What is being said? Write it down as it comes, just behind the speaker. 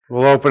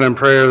We'll open in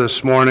prayer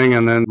this morning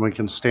and then we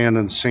can stand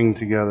and sing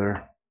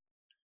together.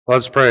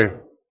 Let's pray.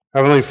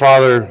 Heavenly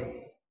Father,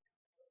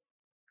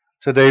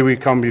 today we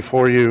come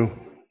before you,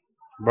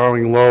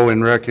 bowing low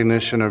in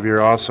recognition of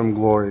your awesome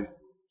glory.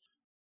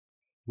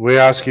 We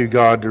ask you,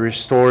 God, to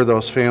restore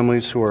those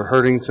families who are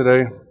hurting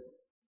today.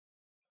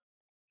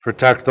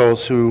 Protect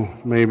those who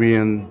may be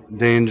in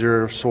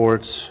danger of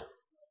sorts.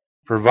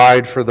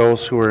 Provide for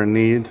those who are in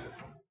need.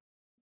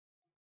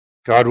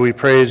 God, we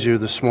praise you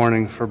this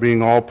morning for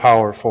being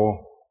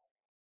all-powerful,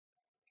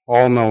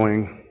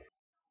 all-knowing,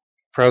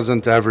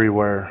 present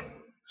everywhere,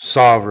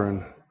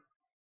 sovereign,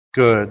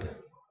 good,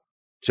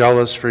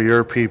 jealous for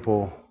your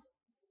people,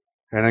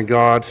 and a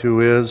God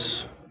who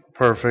is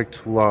perfect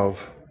love.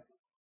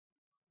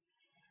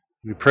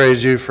 We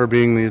praise you for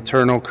being the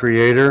eternal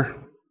creator,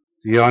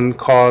 the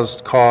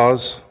uncaused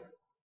cause,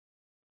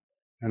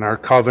 and our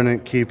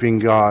covenant-keeping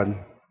God.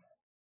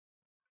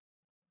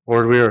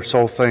 Lord, we are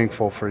so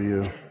thankful for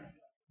you.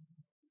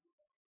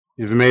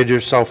 You've made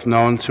yourself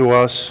known to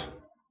us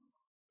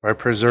by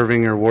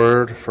preserving your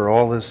word for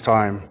all this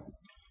time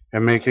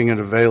and making it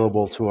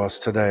available to us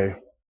today.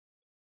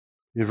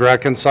 You've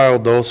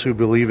reconciled those who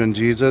believe in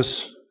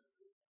Jesus.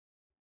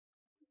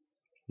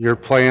 Your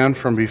plan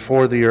from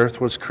before the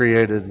earth was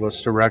created was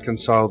to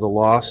reconcile the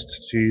lost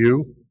to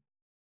you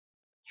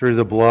through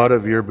the blood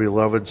of your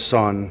beloved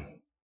Son.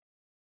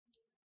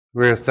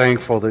 We are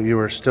thankful that you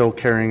are still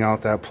carrying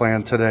out that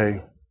plan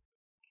today.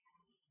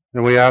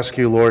 And we ask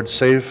you, Lord,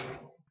 save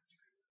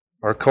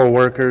our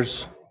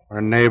co-workers,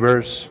 our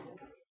neighbors,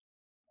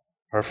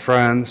 our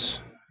friends,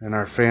 and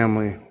our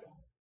family.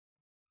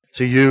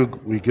 To you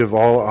we give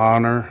all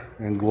honor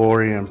and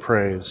glory and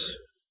praise.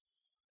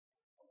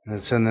 And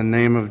it's in the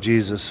name of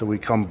Jesus that we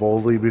come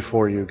boldly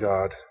before you,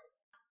 God.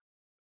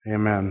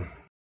 Amen.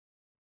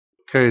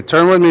 Okay,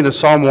 turn with me to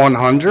Psalm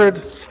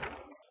 100.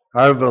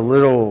 I have a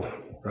little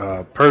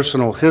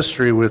personal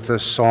history with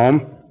this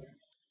psalm.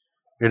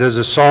 It is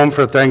a psalm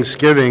for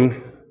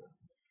Thanksgiving.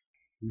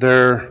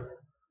 There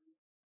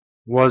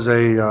was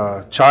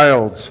a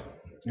child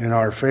in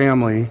our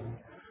family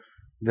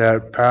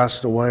that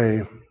passed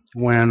away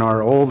when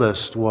our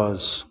oldest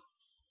was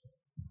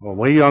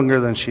way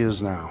younger than she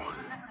is now.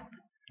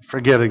 I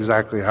forget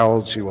exactly how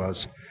old she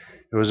was.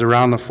 It was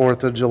around the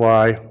 4th of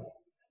July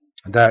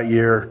that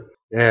year,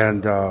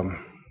 and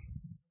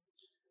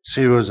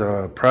she was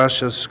a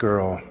precious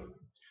girl,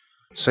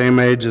 same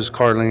age as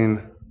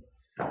Carlene,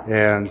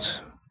 and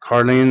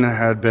Carlene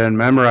had been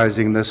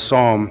memorizing this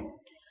psalm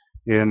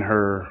in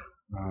her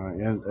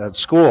at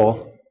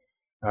school,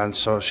 and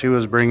so she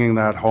was bringing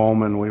that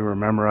home, and we were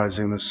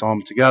memorizing the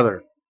psalm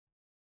together.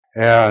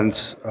 And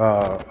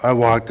I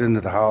walked into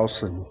the house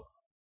and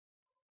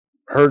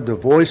heard the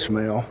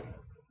voicemail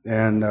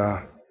and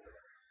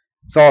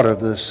thought of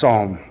this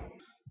psalm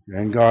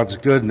and God's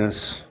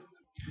goodness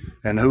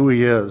and who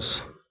He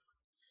is,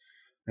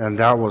 and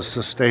that was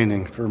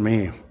sustaining for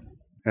me.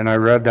 And I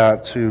read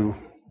that to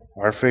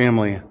our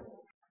family.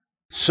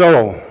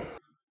 So,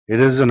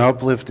 it is an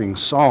uplifting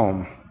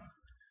psalm.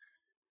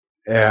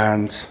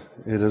 And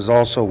it is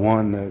also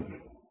one that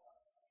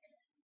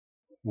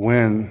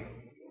when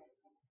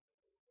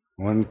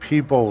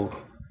people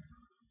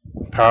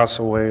pass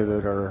away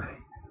that are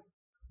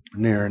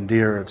near and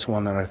dear, it's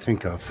one that I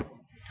think of.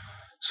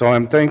 So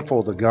I'm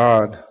thankful to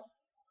God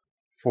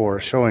for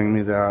showing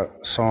me that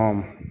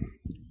psalm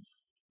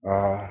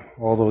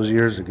all those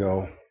years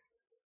ago.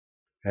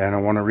 And I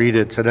want to read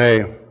it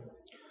today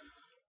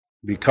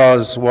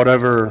because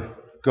whatever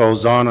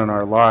goes on in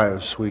our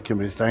lives, we can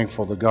be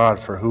thankful to God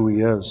for who He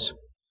is.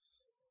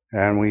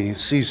 And we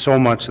see so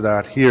much of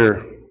that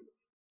here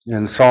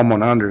in Psalm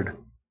 100.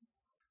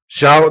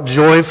 Shout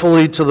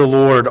joyfully to the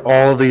Lord,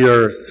 all the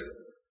earth.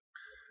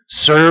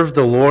 Serve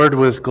the Lord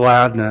with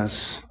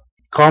gladness.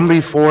 Come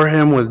before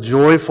Him with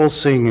joyful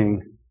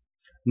singing.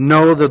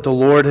 Know that the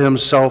Lord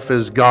Himself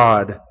is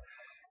God.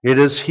 It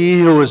is He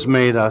who has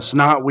made us,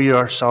 not we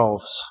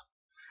ourselves.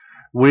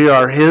 We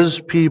are His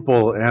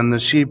people and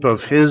the sheep of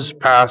His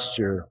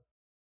pasture.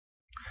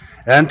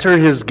 Enter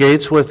His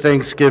gates with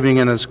thanksgiving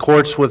and His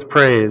courts with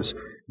praise.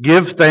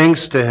 Give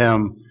thanks to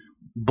Him.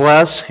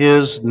 Bless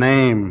His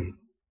name.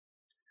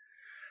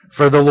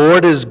 For the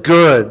Lord is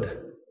good.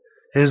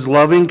 His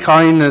loving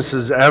kindness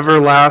is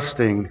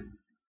everlasting,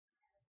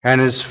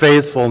 and His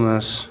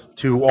faithfulness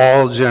to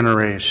all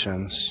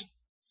generations.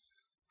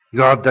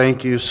 God,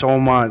 thank you so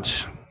much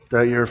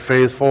that you're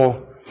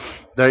faithful,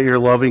 that your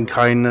loving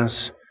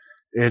kindness,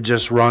 it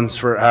just runs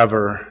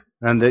forever,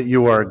 and that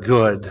you are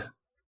good.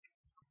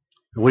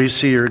 We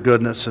see your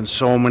goodness in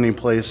so many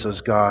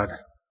places, God.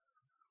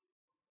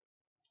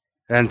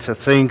 And to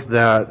think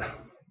that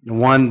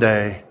one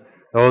day,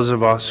 those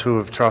of us who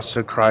have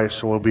trusted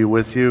Christ will be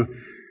with you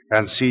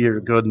and see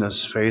your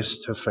goodness face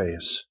to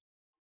face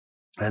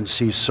and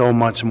see so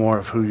much more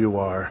of who you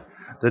are.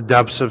 The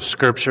depths of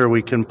Scripture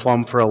we can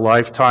plumb for a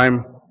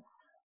lifetime.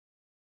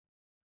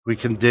 We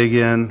can dig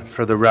in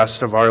for the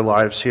rest of our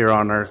lives here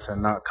on earth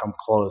and not come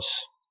close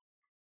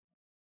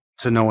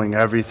to knowing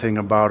everything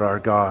about our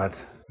God.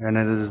 And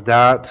it is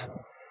that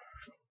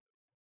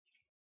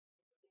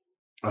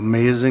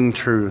amazing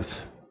truth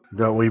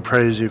that we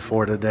praise you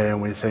for today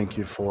and we thank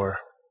you for.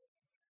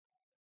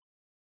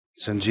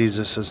 It's in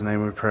Jesus'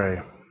 name we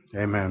pray.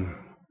 Amen.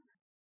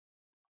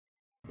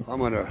 I'm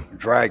going to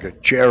drag a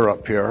chair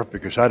up here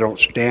because I don't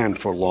stand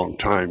for long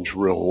times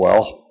real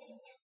well.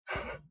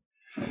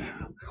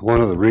 One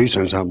of the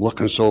reasons I'm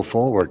looking so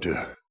forward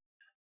to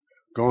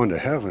going to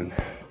heaven,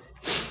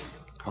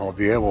 I'll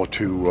be able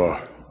to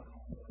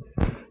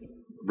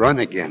run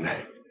again.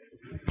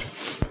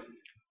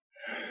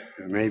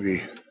 And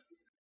maybe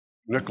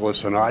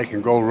Nicholas and I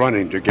can go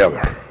running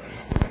together.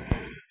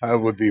 That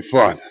would be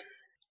fun.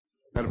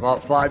 At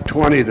about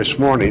 5:20 this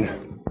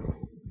morning,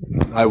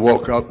 I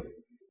woke up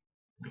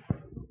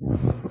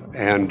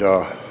and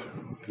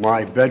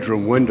my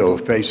bedroom window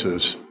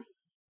faces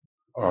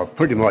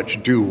pretty much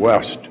due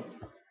west.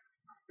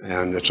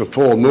 And it's a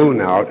full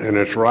moon out, and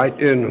it's right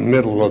in the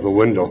middle of the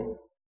window,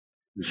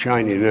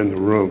 shining in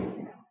the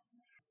room.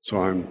 So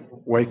I'm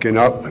waking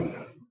up,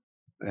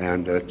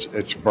 and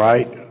it's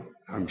bright.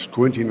 I'm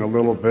squinting a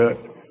little bit,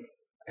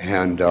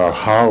 and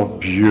how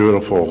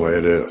beautiful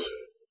it is.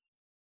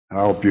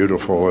 How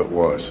beautiful it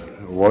was.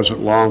 It wasn't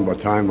long by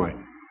the time I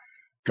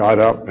got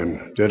up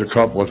and did a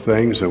couple of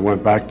things and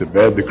went back to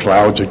bed. The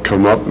clouds had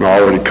come up and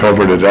already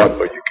covered it up,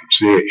 but you can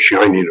see it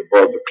shining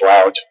above the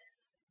clouds.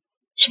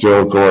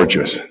 Still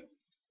gorgeous.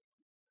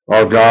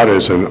 Our God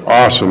is an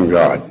awesome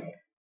God.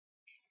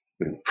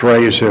 And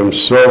praise Him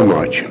so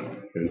much.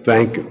 And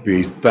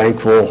be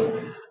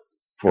thankful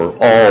for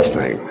all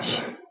things.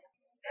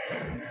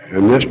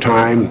 And this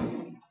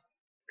time,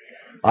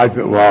 let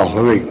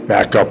me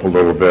back up a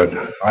little bit.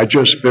 I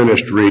just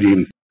finished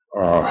reading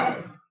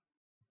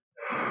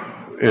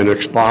an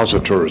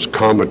expositor's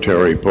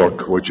commentary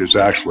book, which is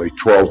actually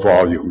 12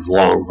 volumes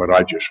long, but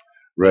I just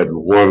read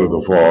one of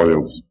the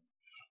volumes,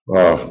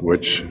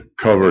 which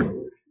covered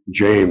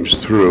James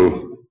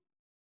through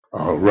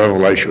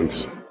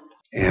Revelations.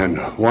 And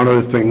one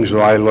of the things that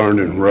I learned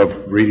in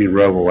reading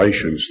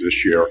Revelations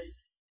this year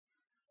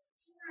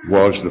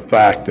was the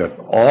fact that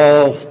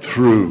all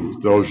through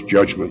those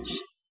judgments,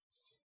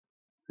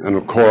 and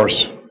of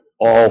course,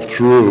 all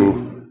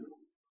through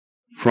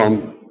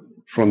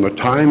from the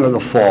time of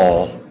the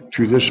fall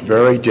to this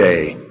very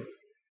day,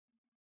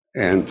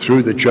 and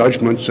through the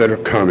judgments that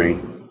are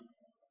coming,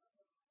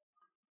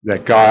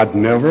 that God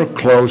never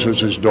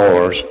closes His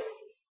doors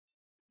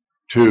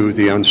to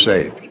the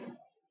unsaved.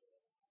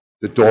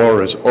 The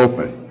door is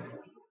open.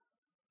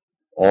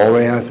 All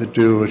they have to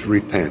do is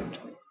repent,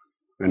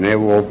 and they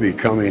will be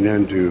coming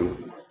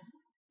into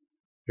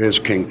His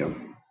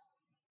kingdom.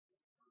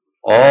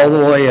 All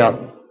the way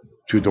up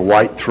to the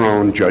white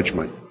throne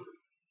judgment,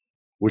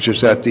 which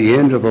is at the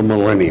end of a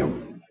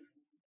millennium.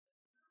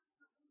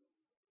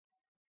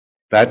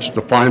 That's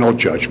the final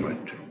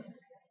judgment.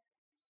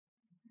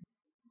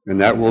 And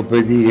that will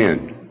be the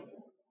end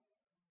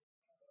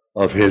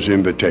of His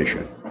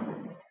invitation.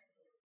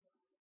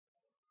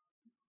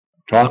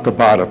 Talk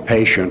about a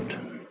patient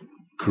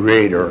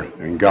Creator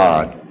and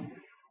God.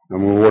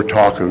 And we're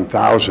talking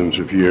thousands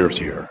of years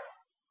here.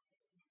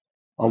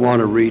 I want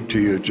to read to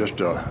you just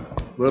a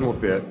little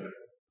bit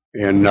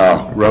in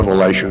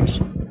Revelations,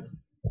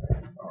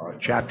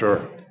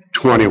 chapter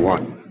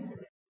 21.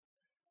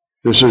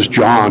 This is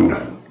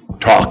John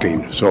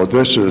talking. So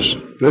this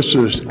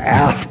is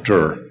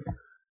after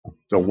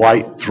the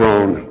white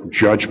throne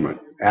judgment,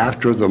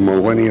 after the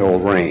millennial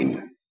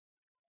reign,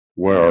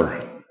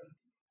 where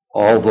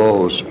all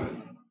those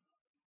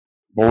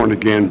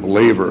born-again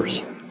believers,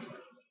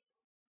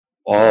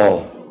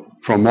 all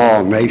from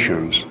all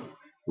nations,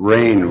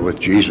 reign with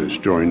Jesus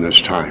during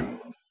this time.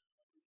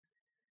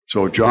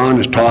 So John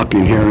is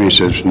talking here, and he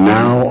says,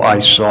 "Now I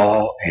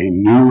saw a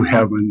new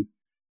heaven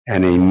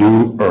and a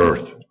new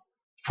earth,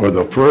 for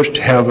the first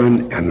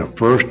heaven and the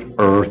first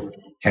earth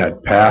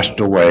had passed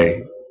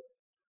away.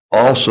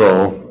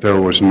 Also,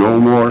 there was no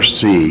more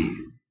sea."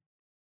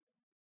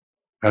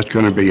 That's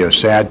going to be a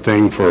sad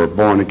thing for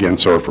born-again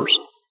surfers.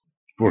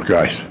 Poor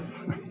guys.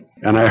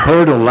 "And I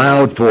heard a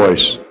loud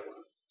voice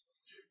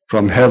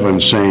from heaven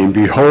saying,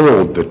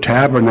 'Behold, the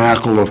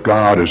tabernacle of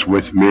God is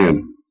with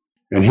men,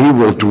 and He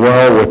will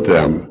dwell with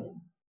them,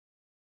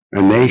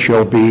 and they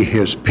shall be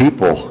His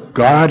people.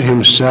 God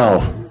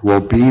Himself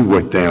will be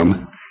with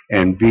them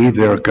and be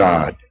their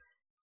God.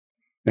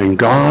 And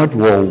God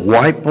will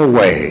wipe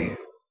away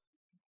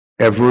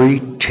every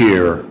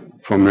tear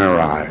from their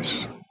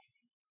eyes.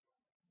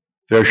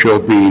 There shall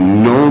be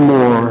no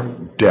more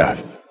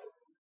death,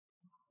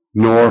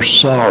 nor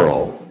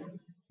sorrow,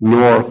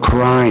 nor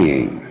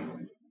crying.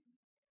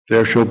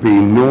 There shall be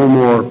no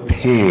more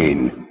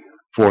pain,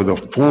 for the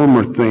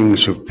former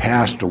things have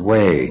passed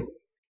away.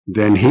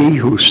 Then He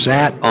who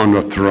sat on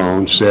the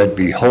throne said,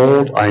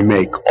 'Behold, I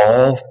make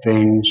all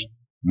things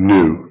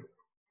new.'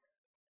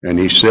 And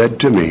He said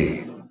to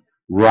me,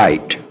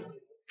 'Write,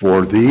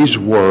 for these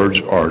words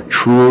are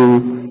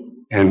true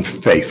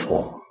and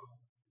faithful.'"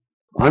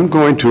 I'm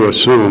going to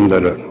assume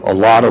that a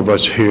lot of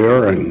us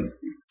here, and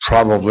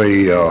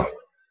probably a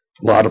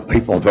lot of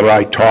people that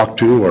I talk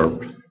to,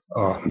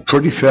 are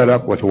pretty fed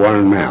up with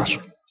wearing masks.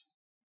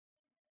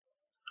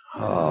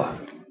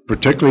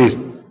 particularly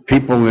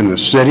people in the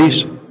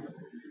cities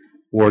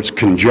where it's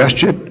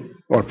congested,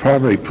 are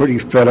probably pretty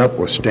fed up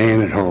with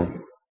staying at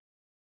home.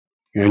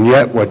 And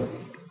yet what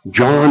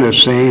John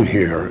is saying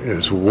here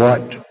is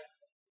what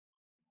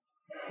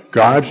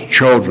God's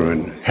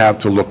children have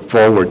to look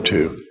forward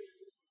to.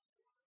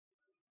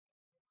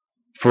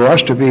 For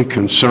us to be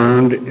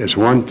concerned is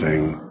one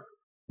thing,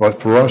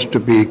 but for us to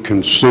be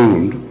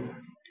consumed,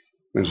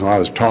 as I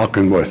was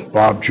talking with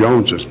Bob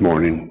Jones this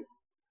morning,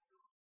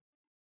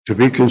 to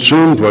be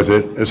consumed with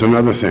it is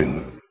another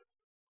thing.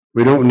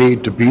 We don't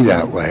need to be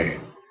that way.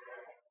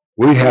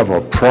 We have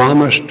a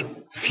promised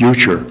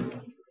future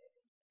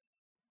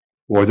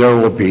where there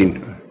will be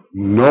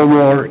no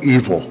more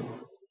evil.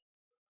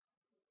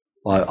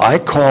 I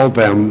call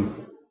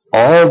them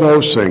all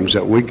those things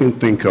that we can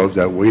think of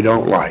that we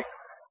don't like.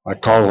 I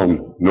call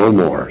them no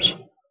mores.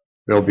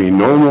 There'll be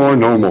no more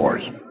no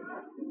mores.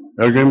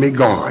 They're going to be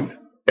gone.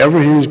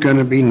 Everything's going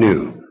to be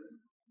new,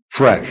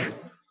 fresh.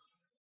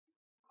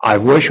 I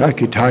wish I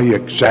could tell you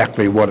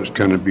exactly what it's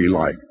going to be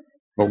like.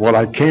 But what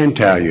I can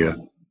tell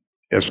you,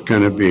 it's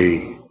going to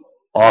be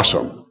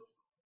awesome,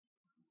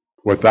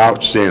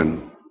 without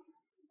sin.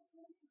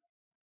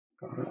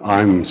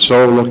 I'm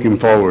so looking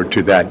forward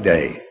to that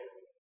day.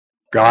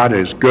 God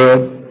is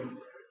good.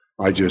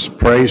 I just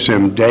praise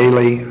Him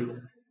daily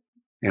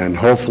and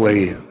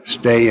hopefully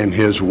stay in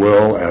His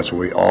will as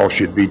we all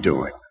should be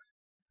doing.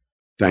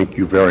 Thank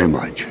you very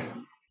much.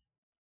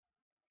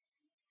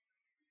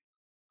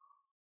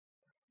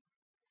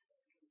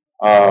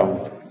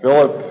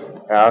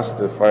 Philip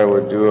asked if I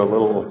would do a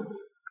little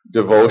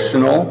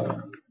devotional,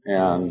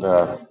 and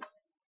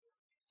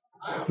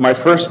my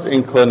first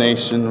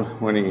inclination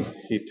when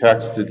he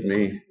texted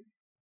me,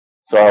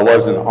 so I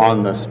wasn't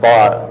on the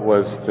spot,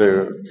 was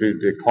to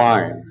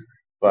decline.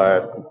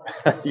 But,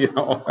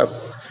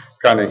 that's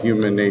kind of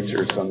human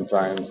nature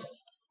sometimes.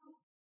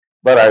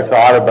 But I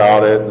thought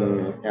about it,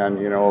 and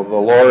the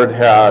Lord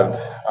had,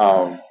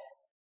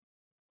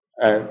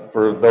 and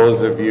for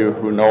those of you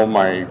who know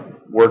my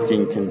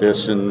working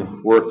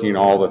condition, working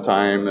all the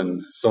time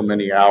and so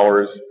many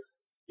hours,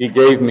 He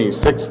gave me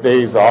 6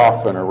 days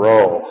off in a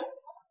row.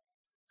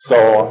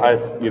 So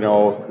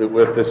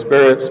with the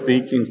Spirit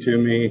speaking to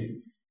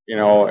me,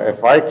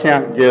 if I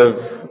can't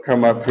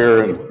come up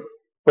here and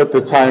put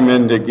the time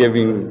into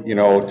giving, 10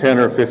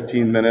 or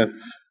 15 minutes,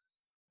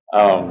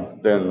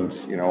 then,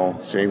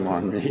 shame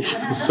on me.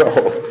 So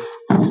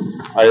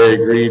I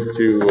agreed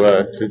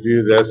to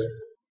do this.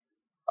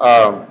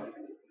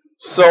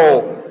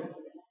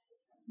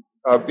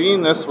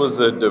 Being this was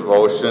a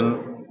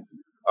devotion,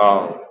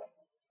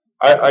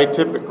 I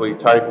typically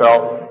type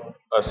out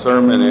a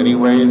sermon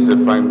anyways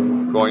if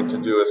I'm going to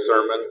do a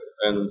sermon,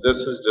 and this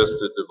is just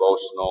a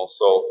devotional.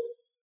 So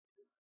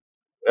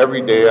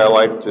every day I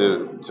like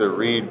to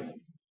read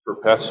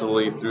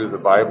perpetually through the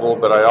Bible,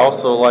 but I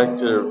also like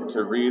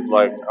to read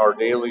like Our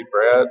Daily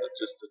Bread,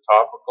 just a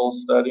topical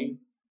study.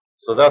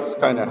 So that's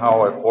kind of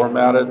how I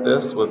formatted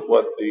this with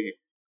what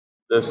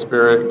the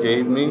Spirit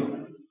gave me.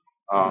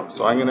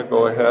 So I'm going to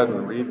go ahead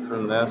and read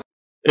from this.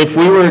 If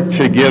we were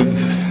to give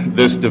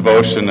this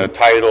devotion a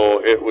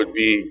title, it would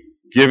be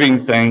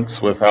Giving Thanks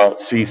Without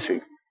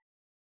Ceasing.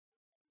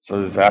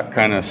 So does that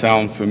kind of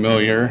sound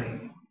familiar?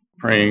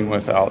 Praying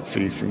without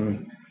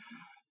ceasing.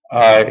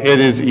 It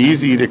is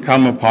easy to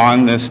come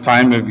upon this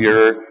time of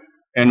year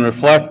and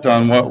reflect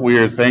on what we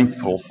are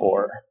thankful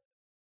for.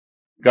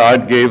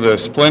 God gave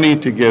us plenty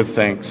to give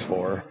thanks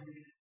for.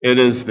 It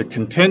is the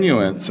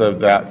continuance of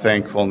that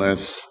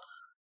thankfulness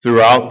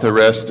throughout the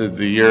rest of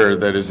the year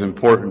that is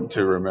important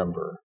to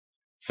remember.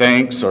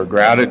 Thanks or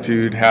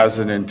gratitude has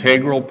an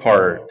integral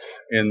part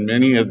in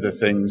many of the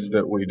things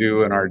that we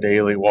do in our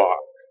daily walk.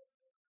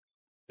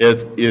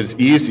 It is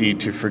easy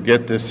to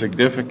forget the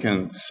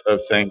significance of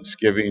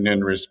thanksgiving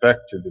in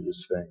respect to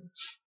these things.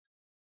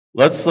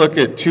 Let's look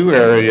at two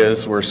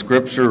areas where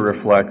Scripture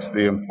reflects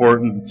the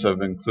importance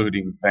of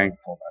including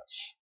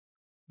thankfulness.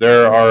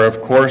 There are,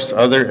 of course,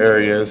 other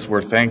areas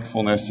where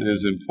thankfulness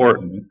is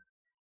important,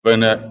 but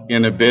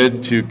in a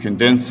bid to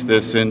condense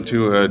this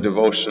into a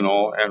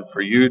devotional and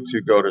for you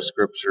to go to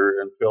Scripture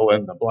and fill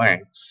in the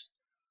blanks,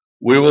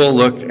 we will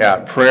look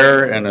at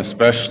prayer and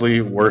especially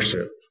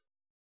worship.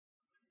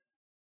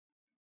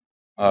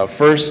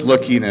 First,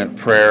 looking at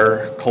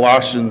prayer,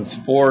 Colossians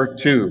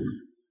 4:2.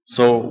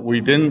 So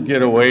we didn't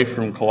get away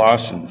from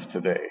Colossians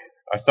today.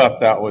 I thought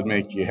that would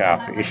make you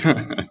happy.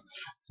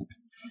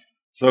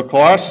 So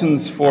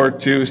Colossians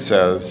 4:2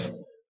 says,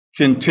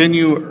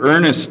 continue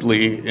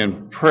earnestly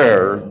in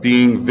prayer,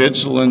 being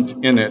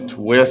vigilant in it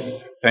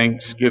with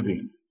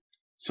thanksgiving.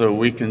 So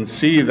we can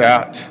see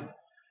that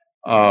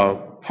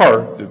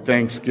part that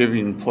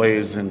thanksgiving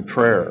plays in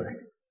prayer.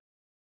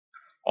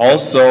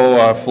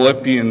 Also,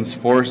 Philippians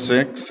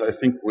 4:6, I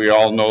think we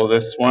all know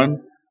this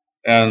one.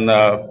 And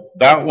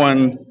that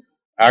one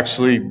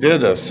actually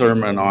did a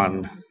sermon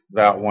on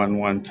that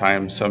one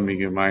time. Some of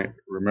you might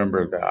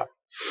remember that.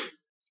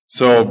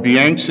 So, be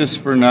anxious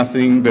for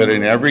nothing, but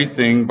in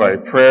everything by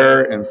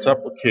prayer and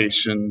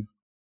supplication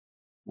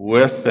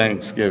with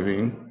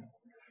thanksgiving.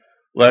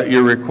 let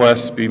your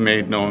requests be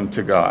made known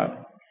to God.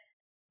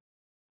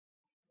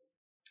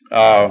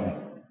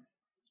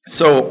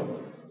 So,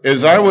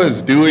 as I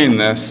was doing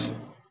this,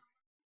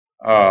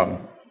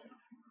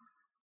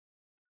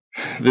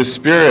 the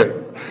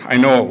Spirit, I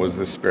know it was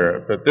the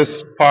Spirit, but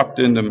this popped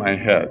into my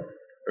head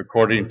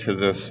according to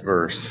this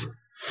verse.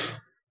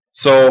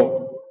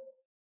 So,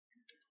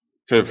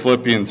 to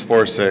Philippians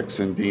 4:6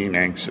 and being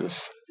anxious.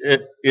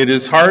 It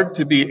is hard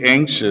to be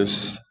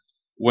anxious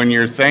when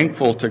you're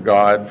thankful to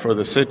God for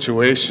the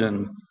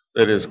situation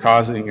that is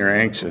causing your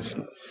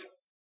anxiousness.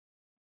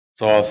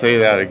 So I'll say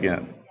that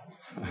again.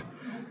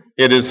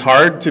 It is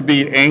hard to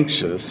be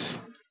anxious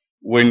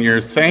when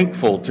you're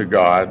thankful to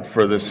God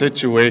for the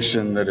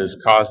situation that is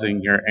causing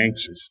your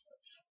anxiousness.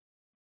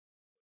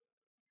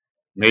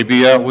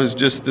 Maybe that was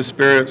just the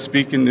Spirit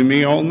speaking to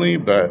me only,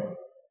 but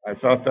I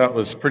thought that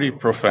was pretty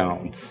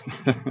profound.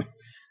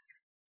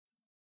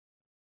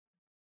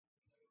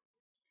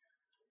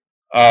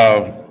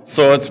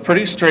 So it's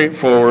pretty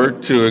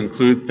straightforward to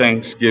include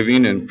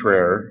thanksgiving in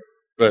prayer,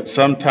 but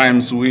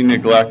sometimes we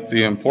neglect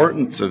the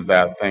importance of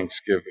that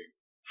thanksgiving.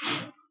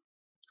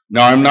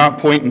 Now, I'm not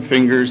pointing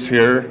fingers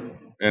here,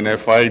 and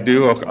if I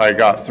do, I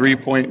got 3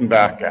 pointing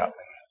back at me,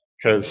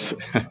 because,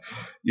 I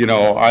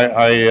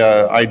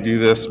do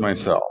this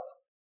myself.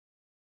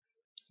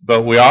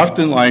 But we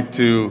often like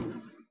to,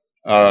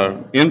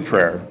 in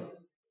prayer,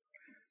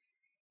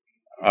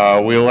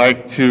 we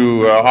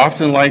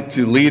often like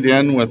to lead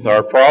in with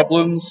our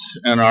problems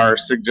and our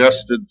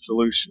suggested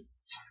solutions.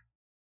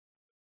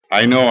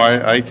 I know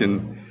I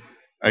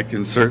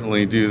can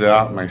certainly do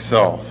that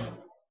myself.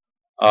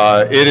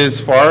 It is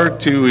far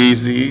too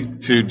easy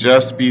to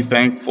just be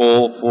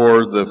thankful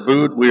for the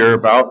food we are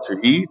about to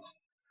eat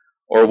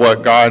or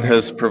what God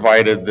has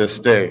provided this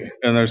day.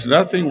 And there's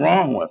nothing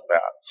wrong with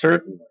that,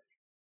 certainly.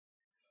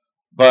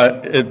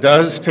 But it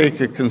does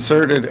take a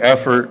concerted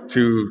effort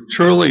to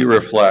truly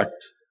reflect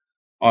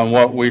on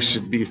what we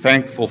should be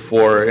thankful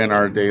for in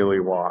our daily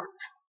walk.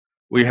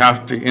 We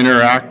have to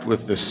interact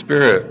with the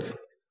Spirit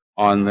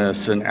on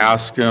this and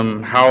ask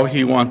Him how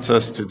He wants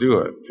us to do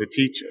it, to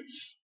teach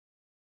us.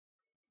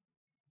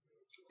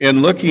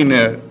 In looking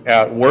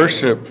at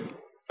worship,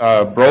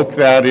 broke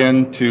that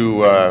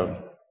into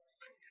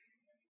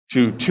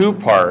two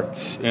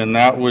parts, and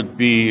that would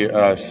be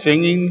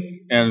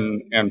singing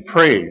and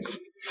praise.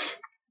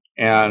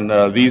 And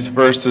these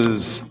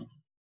verses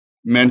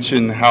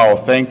mention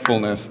how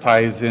thankfulness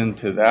ties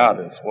into that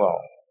as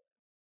well.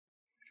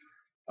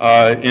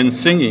 In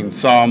singing,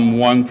 Psalm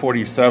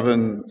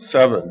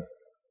 147:7,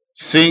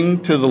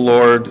 sing to the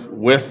Lord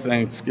with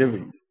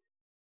thanksgiving.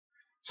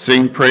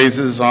 Sing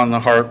praises on the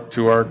harp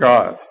to our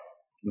God.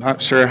 I'm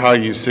not sure how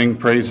you sing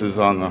praises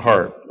on the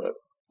harp, but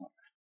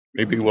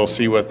maybe we'll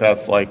see what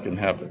that's like in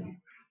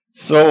heaven.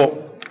 So,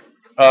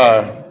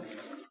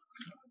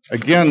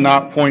 again,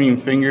 not pointing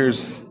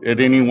fingers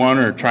at anyone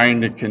or trying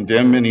to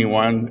condemn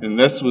anyone, and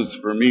this was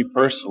for me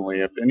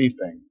personally, if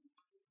anything.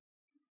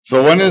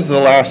 So when is the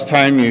last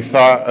time you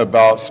thought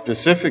about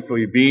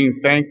specifically being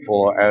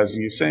thankful as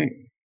you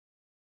sing?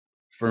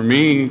 For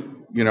me,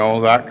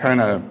 that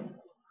kind of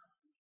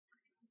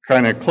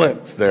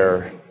clicked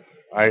there.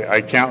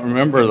 I can't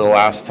remember the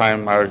last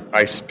time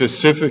I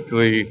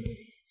specifically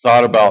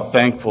thought about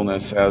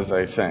thankfulness as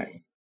I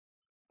sang.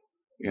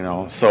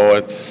 So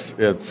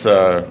it's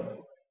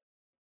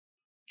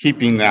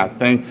keeping that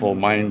thankful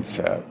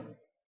mindset.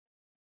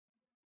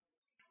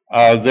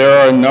 There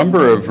are a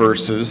number of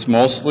verses,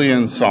 mostly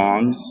in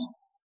Psalms,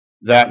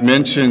 that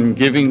mention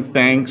giving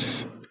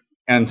thanks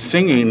and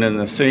singing in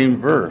the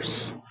same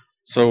verse.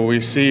 So we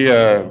see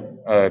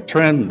a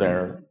trend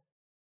there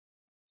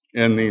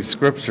in these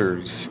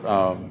scriptures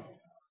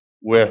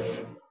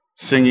with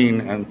singing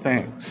and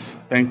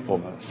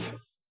thankfulness.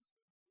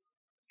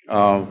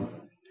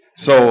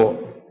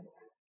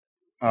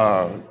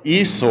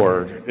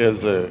 eSword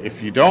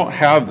if you don't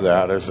have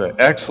that, is an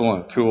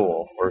excellent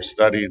tool for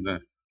studying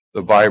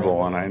the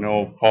Bible, and I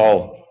know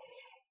Paul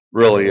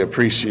really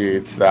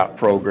appreciates that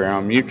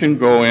program. You can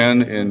go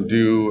in and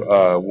do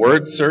a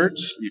word search.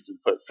 You can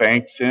put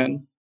thanks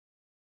in,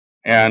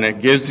 and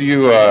it gives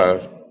you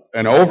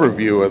an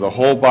overview of the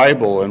whole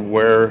Bible and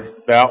where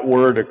that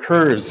word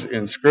occurs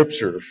in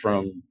Scripture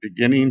from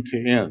beginning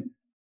to end,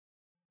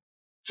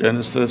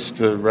 Genesis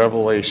to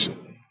Revelation.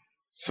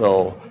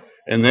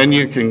 And then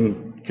you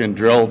can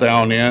drill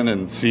down in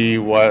and see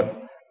what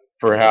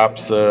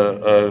perhaps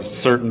a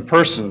certain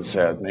person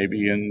said,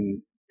 maybe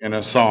in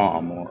a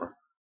psalm or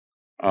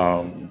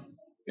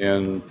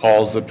in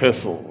Paul's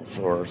epistles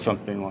or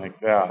something like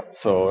that.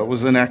 So it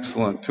was an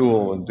excellent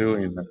tool in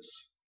doing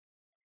this.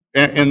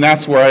 And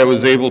that's where I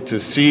was able to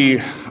see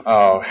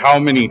how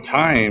many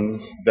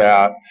times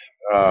that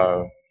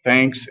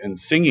thanks and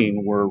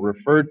singing were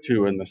referred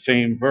to in the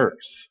same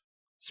verse,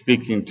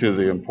 speaking to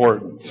the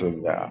importance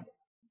of that.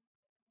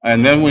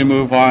 And then we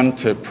move on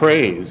to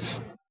praise,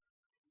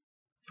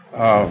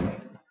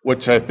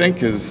 which I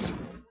think is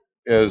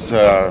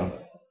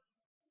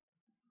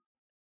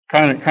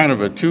kind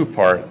of a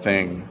two-part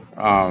thing.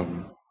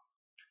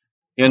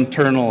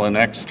 internal and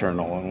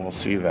external, and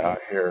we'll see that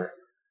here.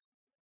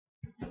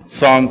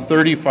 Psalm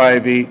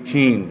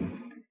 35:18.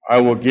 I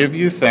will give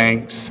you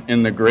thanks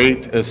in the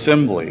great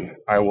assembly.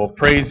 I will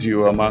praise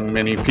you among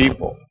many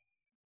people.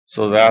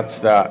 So that's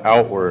that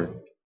outward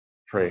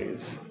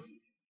praise.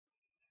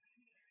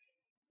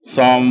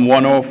 Psalm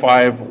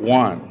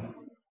 105:1.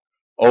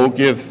 Oh,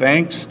 give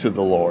thanks to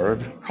the Lord,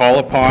 call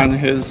upon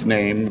his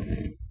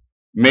name,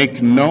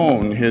 make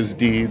known his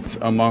deeds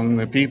among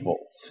the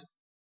peoples.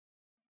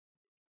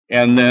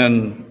 And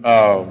then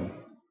I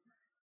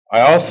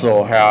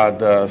also had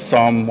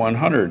Psalm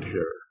 100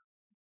 here,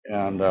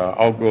 and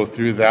I'll go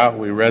through that.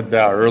 We read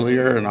that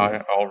earlier, and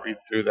I'll read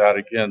through that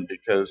again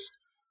because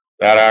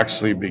that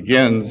actually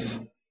begins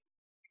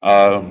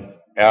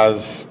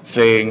as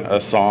saying a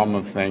psalm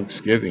of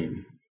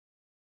thanksgiving.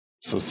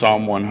 So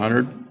Psalm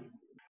 100.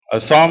 A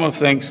psalm of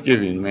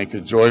thanksgiving, make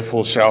a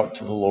joyful shout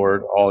to the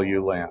Lord, all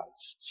you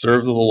lands.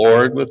 Serve the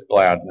Lord with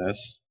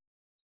gladness.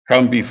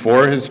 Come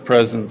before his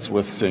presence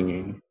with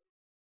singing.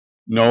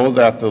 Know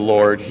that the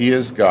Lord, he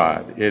is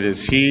God. It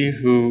is he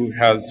who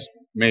has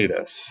made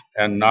us,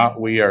 and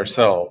not we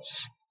ourselves.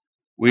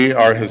 We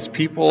are his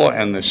people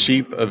and the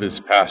sheep of his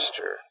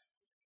pasture.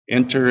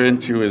 Enter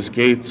into his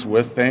gates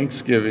with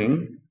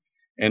thanksgiving,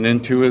 and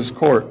into his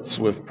courts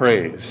with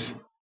praise.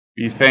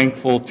 Be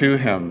thankful to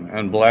him,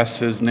 and bless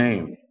his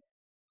name.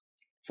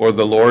 For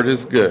the Lord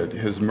is good,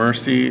 his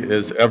mercy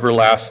is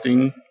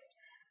everlasting,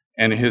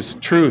 and his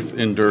truth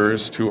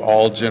endures to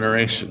all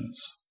generations.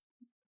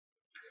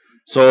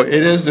 So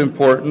it is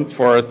important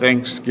for our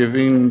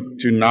thanksgiving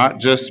to not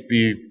just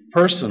be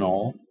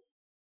personal,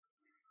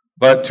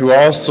 but to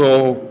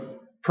also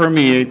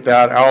permeate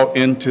that out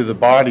into the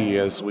body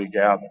as we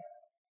gather.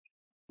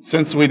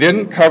 Since we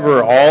didn't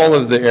cover all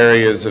of the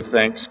areas of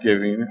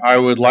thanksgiving, I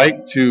would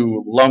like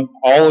to lump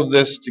all of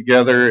this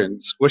together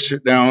and squish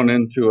it down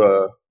into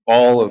a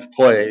ball of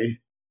clay,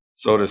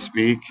 so to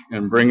speak,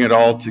 and bring it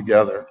all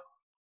together.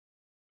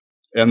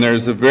 And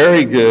there's a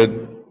very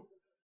good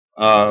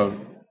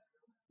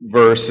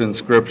verse in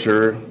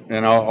Scripture,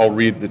 and I'll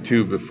read the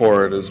two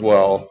before it as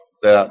well,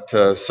 that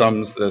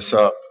sums this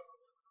up.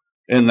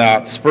 And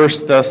that's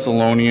 1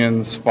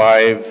 Thessalonians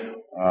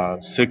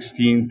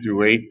 5:16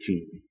 through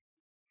 18.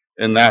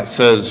 And that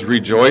says,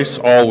 rejoice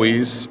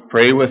always,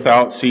 pray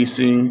without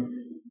ceasing,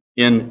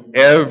 in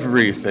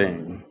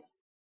everything.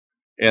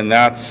 And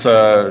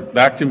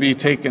that can be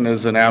taken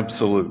as an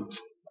absolute,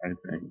 I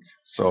think.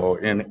 So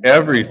in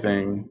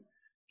everything,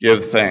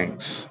 give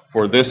thanks,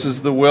 for this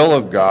is the will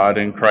of God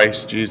in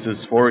Christ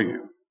Jesus for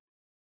you.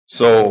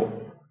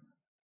 So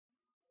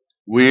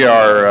we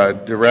are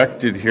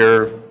directed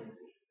here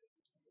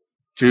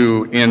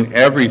to, in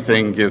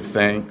everything, give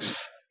thanks,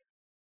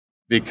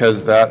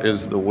 because that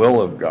is the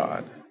will of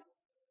God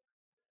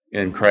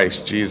in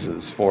Christ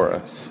Jesus for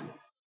us.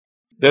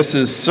 This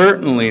is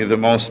certainly the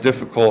most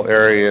difficult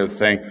area of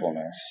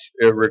thankfulness.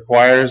 It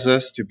requires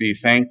us to be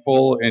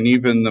thankful in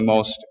even the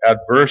most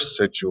adverse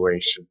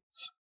situations.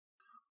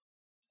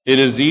 It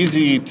is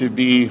easy to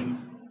be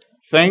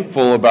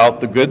thankful about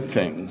the good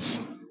things.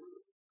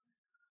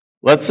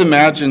 Let's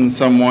imagine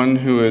someone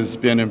who has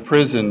been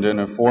imprisoned in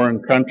a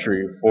foreign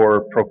country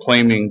for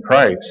proclaiming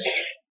Christ.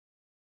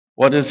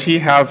 What does he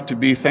have to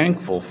be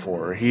thankful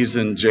for? He's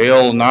in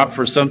jail not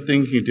for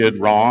something he did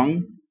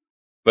wrong,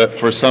 but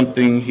for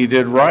something he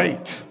did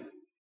right.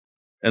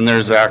 And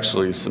there's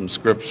actually some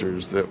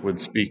scriptures that would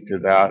speak to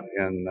that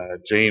in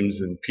James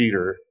and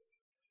Peter.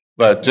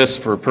 But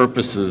just for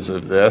purposes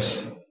of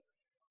this,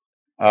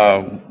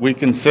 we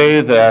can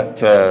say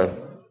that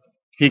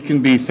he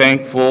can be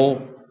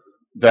thankful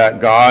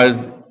that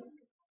God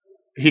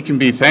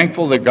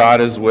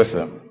is with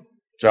him.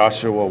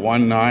 Joshua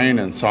 1:9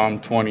 and Psalm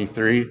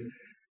 23.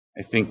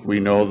 I think we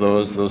know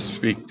those. Those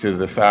speak to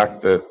the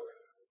fact that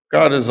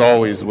God is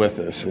always with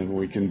us, and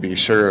we can be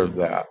sure of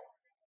that.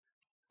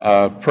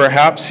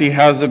 Perhaps he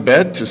has a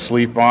bed to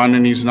sleep on,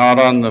 and he's not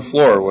on the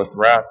floor with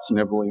rats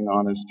nibbling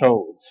on his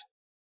toes.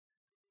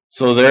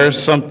 So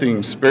there's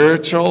something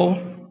spiritual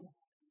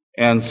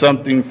and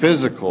something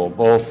physical,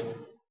 both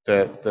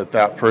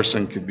that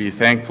person could be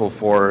thankful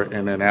for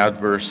in an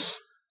adverse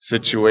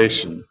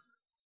situation.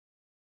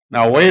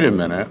 Now, wait a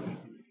minute.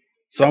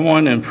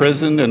 Someone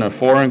imprisoned in a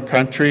foreign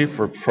country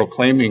for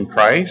proclaiming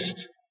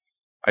Christ?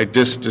 I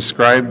just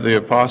described the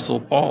Apostle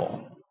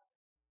Paul.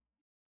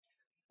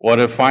 What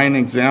a fine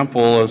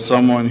example of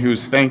someone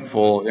who's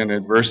thankful in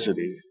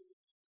adversity.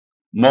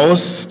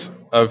 Most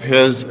of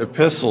his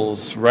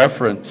epistles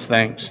reference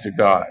thanks to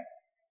God.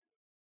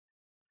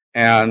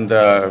 And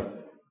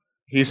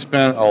he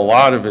spent a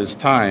lot of his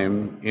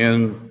time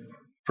in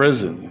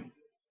prison.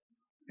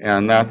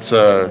 And that's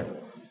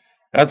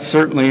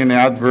certainly an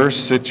adverse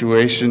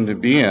situation to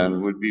be in.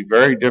 It would be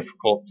very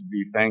difficult to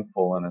be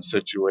thankful in a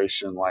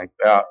situation like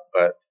that.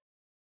 But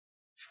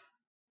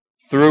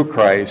through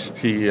Christ,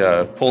 he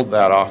pulled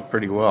that off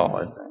pretty well,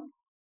 I think.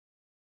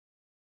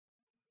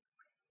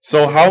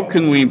 So how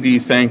can we be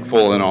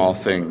thankful in all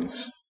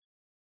things?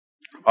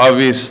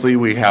 Obviously,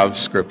 we have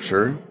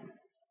Scripture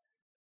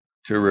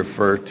to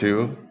refer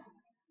to.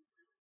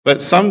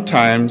 But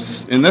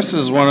sometimes, and this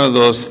is one of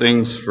those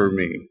things for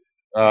me,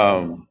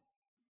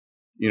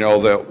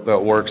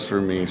 that works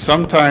for me.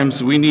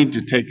 Sometimes we need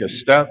to take a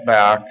step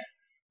back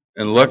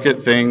and look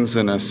at things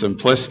in a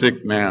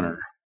simplistic manner.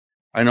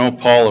 I know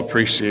Paul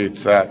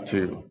appreciates that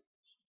too.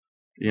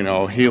 He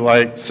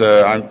likes,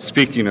 I'm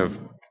speaking of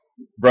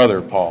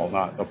Brother Paul,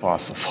 not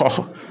Apostle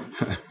Paul.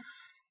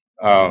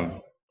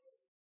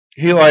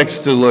 He likes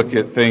to look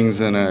at things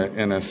in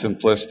a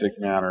simplistic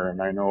manner,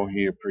 and I know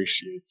he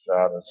appreciates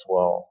that as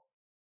well.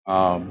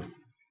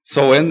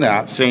 So in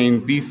that,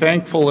 saying, be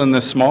thankful in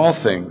the small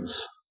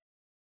things.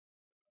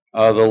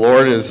 The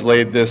Lord has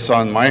laid this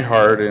on my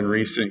heart in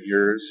recent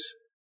years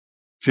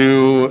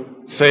to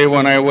say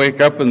when I wake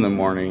up in the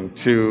morning,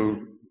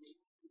 to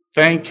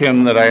thank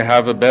Him that I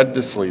have a bed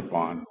to sleep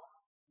on,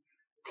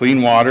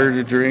 clean water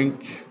to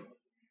drink,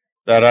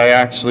 that I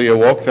actually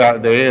awoke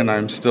that day and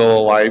I'm still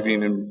alive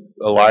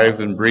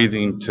and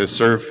breathing to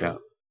serve Him.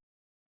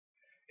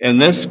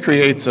 And this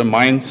creates a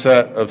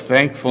mindset of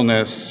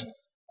thankfulness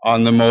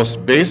on the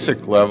most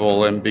basic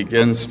level and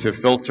begins to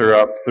filter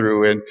up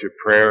through into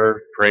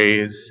prayer,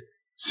 praise,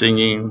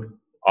 singing,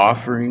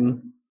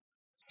 offering.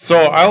 So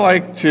I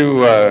like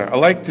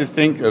to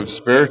think of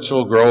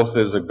spiritual growth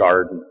as a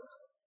garden.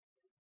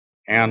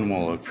 Anne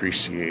will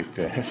appreciate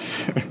this.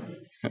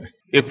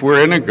 If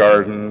we're in a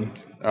garden,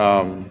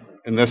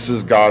 and this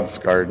is God's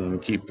garden,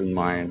 keep in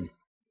mind.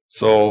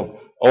 So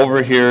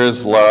over here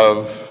is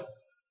love,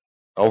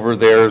 over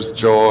there is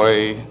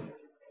joy,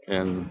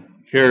 and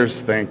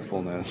here's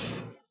thankfulness.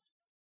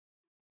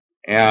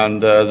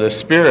 And the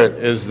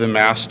Spirit is the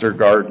master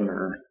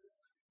gardener,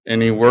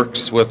 and He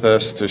works with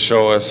us to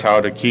show us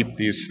how to keep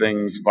these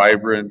things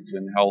vibrant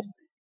and healthy.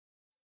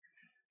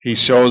 He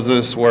shows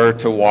us where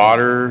to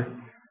water,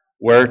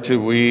 where to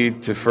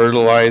weed, to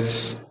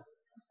fertilize.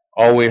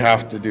 All we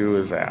have to do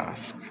is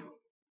ask.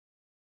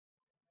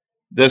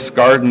 This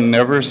garden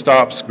never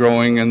stops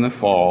growing in the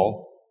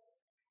fall.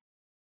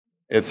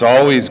 It's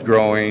always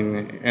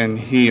growing, and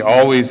He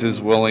always is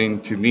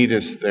willing to meet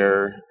us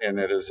there, and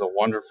it is a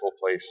wonderful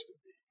place to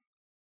be.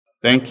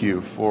 Thank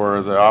you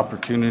for the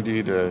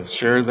opportunity to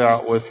share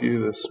that with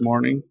you this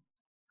morning.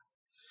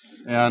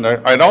 And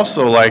I'd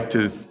also like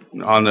to,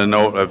 on the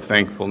note of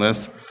thankfulness,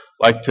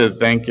 like to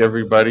thank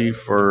everybody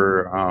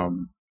for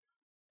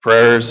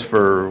prayers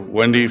for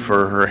Wendy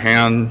for her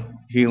hand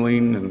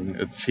healing, and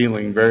it's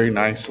healing very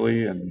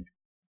nicely, and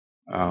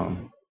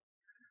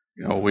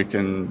we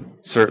can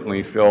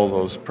certainly feel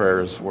those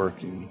prayers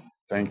working.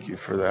 Thank you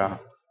for that.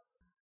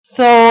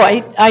 So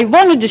I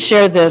wanted to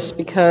share this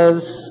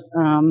because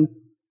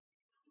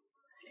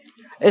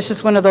it's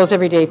just one of those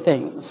everyday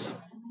things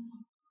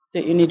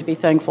that you need to be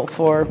thankful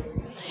for,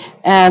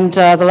 and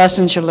the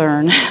lessons you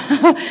learn.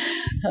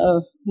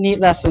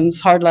 Neat lessons,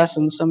 hard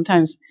lessons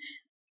sometimes.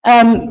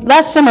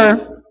 Last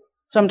summer,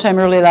 sometime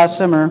early last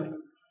summer,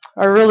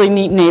 our really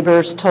neat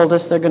neighbors told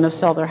us they're going to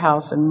sell their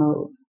house and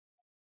move.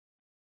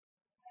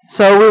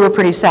 So we were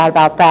pretty sad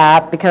about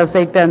that because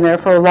they'd been there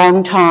for a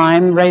long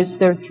time, raised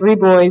their 3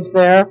 boys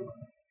there.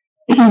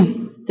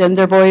 Then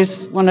their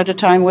boys, one at a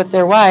time with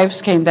their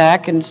wives, came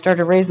back and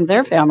started raising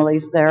their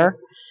families there.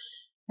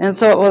 And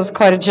so it was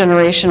quite a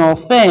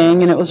generational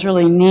thing, and it was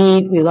really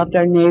neat. We loved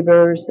our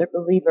neighbors, they're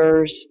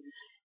believers.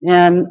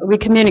 And we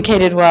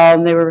communicated well,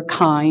 and they were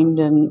kind,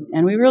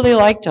 and we really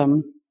liked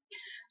them.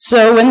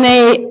 So when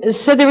they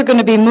said they were going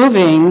to be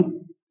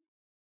moving,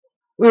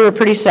 we were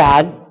pretty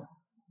sad.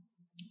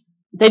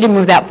 They didn't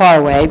move that far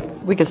away.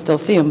 We could still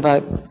see them,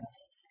 but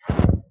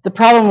the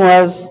problem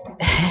was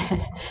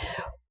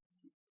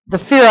the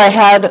fear I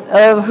had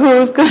of who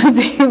was going to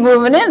be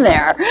moving in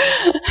there.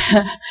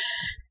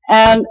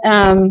 And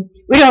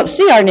we don't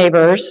see our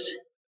neighbors,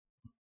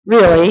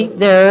 really.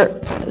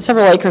 They're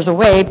several acres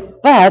away,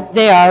 but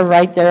they are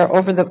right there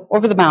over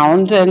the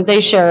mound, and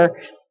they share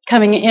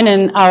coming in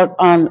and out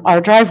on our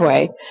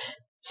driveway.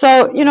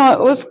 So, it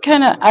was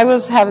I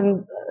was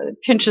having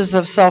pinches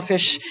of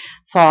selfish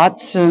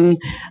thoughts and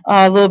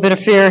a little bit of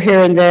fear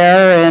here and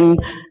there, and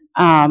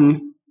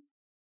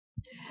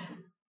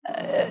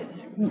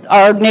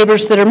our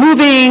neighbors that are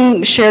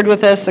moving shared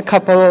with us a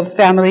couple of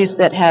families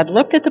that had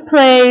looked at the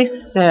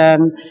place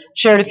and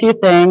shared a few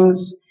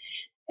things.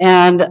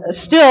 And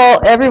still,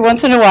 every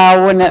once in a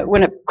while,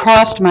 when it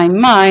crossed my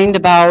mind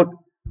about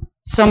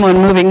someone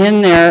moving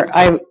in there,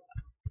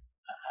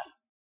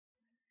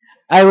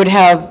 I would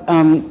have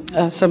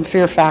some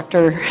fear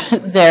factor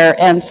there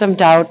and some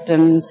doubt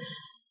and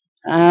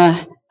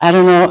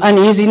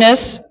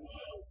uneasiness.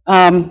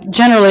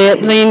 Generally,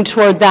 it leaned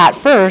toward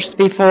that first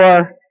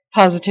before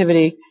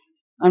positivity,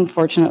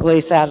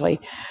 unfortunately, sadly.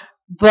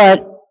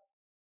 But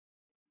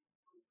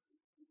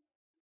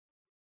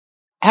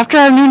after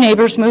our new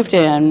neighbors moved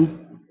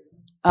in,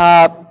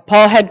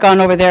 Paul had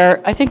gone over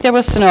there. I think there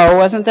was snow,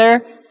 wasn't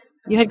there?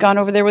 You had gone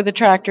over there with a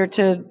tractor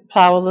to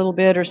plow a little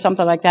bit or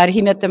something like that.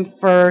 He met them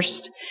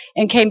first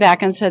and came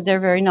back and said they're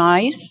very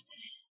nice,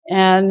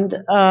 and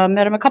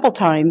met them a couple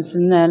times.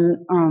 And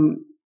then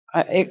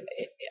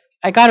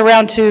I got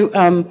around to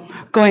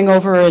going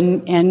over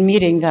and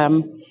meeting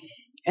them.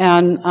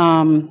 And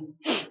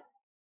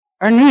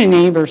Our new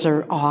neighbors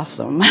are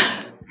awesome.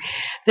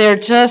 They're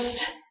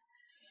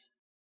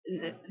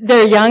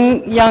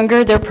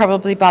younger. They're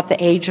probably about the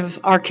age of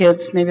our kids,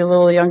 maybe a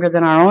little younger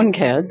than our own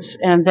kids,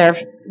 and they're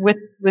with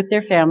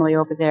their family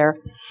over there.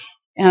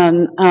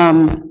 And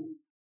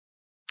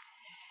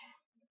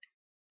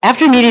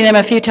after meeting them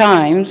a few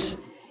times,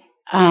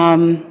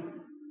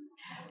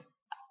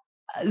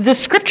 the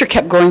scripture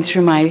kept going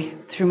through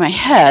my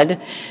head,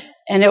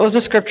 and it was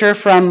a scripture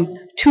from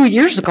 2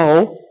 years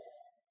ago,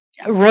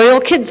 Royal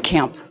Kids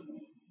Camp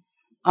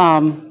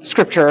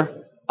scripture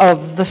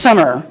of the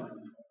summer.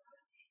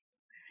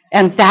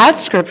 And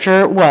that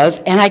scripture was,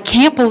 and I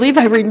can't believe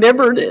I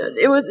remembered it.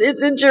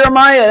 It's in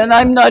Jeremiah, and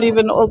I'm not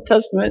even Old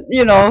Testament,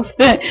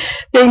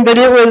 thing, but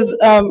it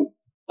was,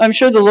 I'm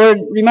sure the Lord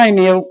reminded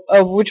me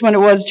of which one it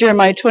was,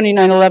 Jeremiah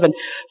 29:11.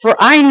 For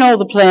I know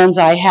the plans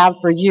I have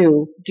for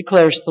you,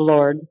 declares the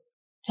Lord.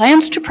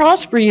 Plans to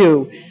prosper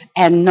you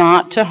and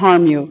not to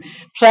harm you.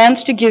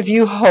 Plans to give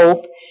you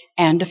hope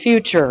and a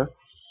future.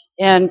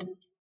 And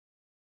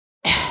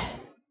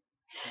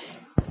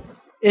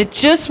it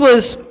just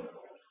was,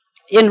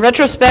 in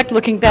retrospect,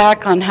 looking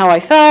back on how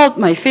I felt,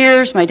 my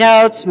fears, my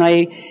doubts,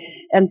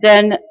 and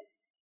then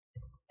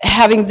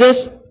having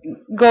this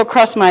go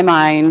across my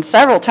mind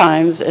several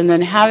times, and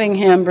then having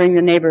him bring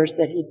the neighbors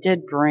that he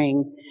did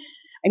bring.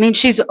 I mean,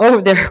 she's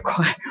over there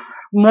quite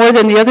more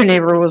than the other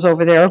neighbor was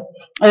over there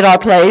at our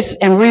place,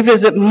 and we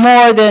visit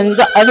more than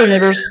the other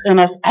neighbors and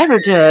us ever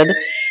did.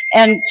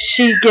 And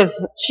she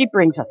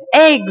brings us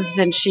eggs,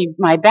 and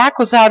my back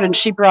was out, and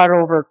she brought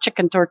over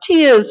chicken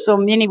tortillas, so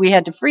many we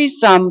had to freeze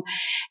some,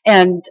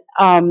 and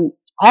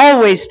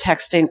always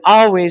texting.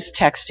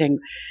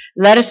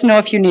 Let us know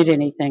if you need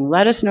anything.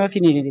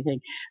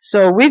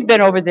 So we've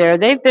been over there,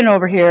 they've been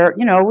over here,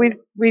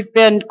 we've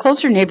been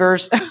closer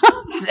neighbors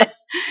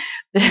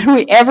than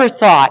we ever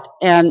thought.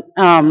 And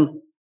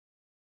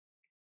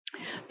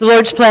the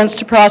Lord's plans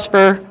to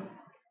prosper,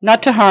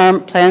 not to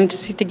harm, plans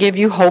to give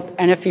you hope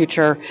and a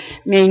future.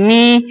 May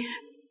me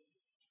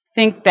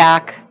think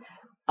back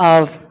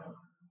and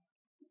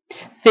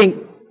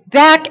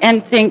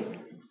think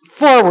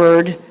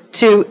forward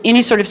to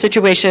any sort of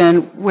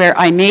situation where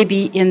I may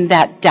be in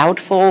that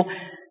doubtful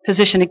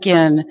position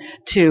again,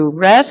 to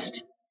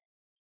rest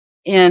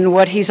in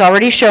what He's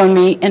already shown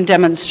me and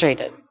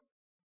demonstrated.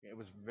 It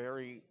was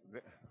very,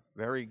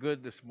 very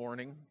good this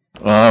morning.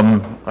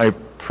 I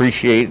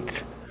appreciate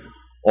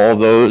all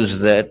those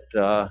that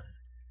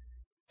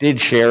did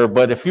share,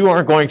 but if you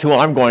aren't going to,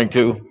 I'm going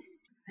to.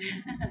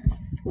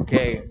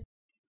 Okay.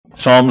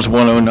 Psalms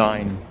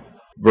 109,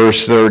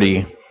 verse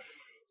 30.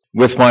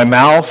 With my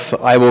mouth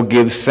I will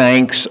give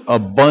thanks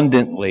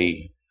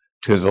abundantly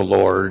to the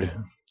Lord,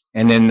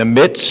 and in the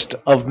midst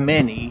of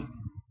many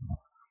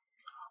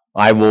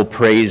I will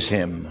praise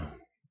Him.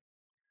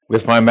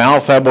 With my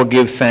mouth I will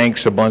give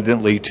thanks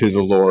abundantly to the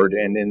Lord,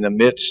 and in the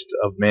midst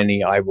of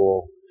many I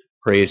will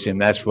praise Him.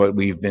 That's what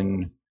we've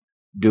been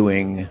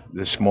doing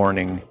this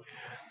morning.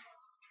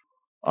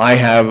 I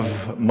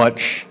have much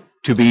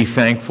to be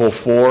thankful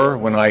for.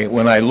 When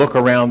I look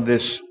around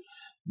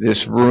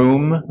this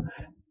room,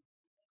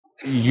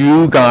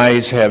 you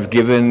guys have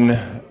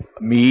given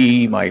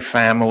me, my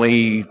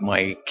family,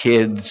 my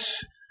kids,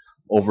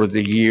 over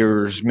the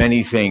years,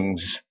 many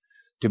things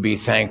to be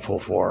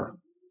thankful for.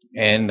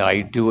 And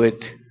I do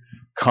it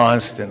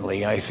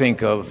constantly. I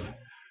think of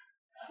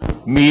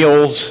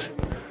meals.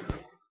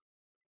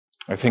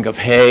 I think of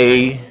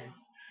hay.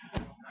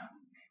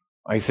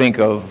 I think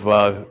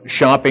of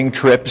shopping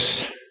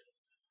trips.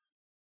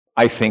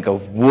 I think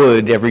of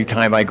wood every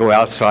time I go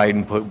outside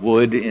and put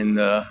wood in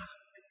the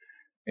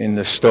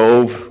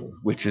stove,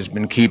 which has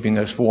been keeping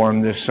us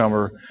warm this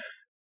summer.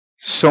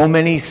 So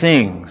many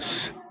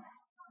things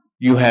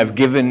you have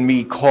given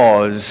me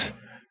cause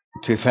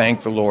to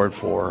thank the Lord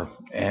for,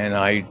 and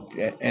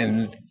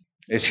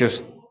it's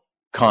just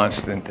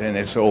constant, and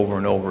it's over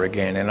and over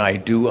again. And I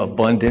do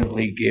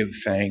abundantly give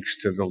thanks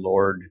to the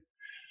Lord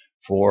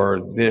for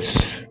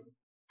this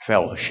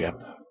fellowship,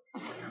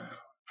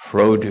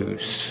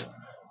 produce,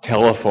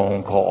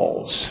 telephone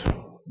calls,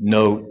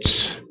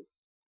 notes.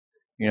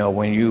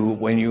 When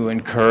you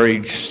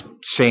encourage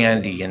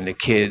Sandy and the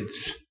kids,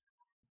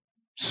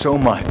 so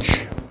much.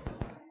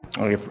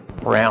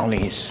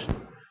 Brownies.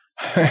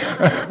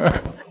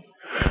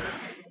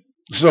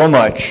 So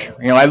much.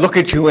 I look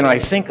at you and I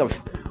think of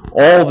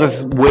all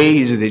the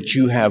ways that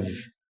you have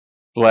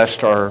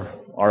blessed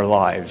our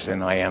lives,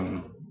 and I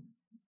am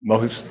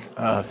most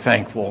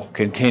thankful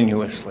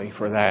continuously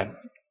for that.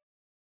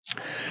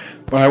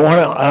 But I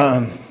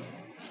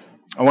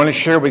want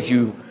to share with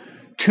you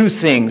two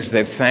things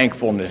that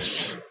thankfulness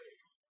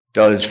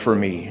does for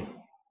me.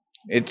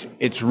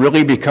 It's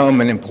really become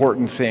an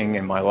important thing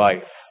in my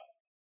life.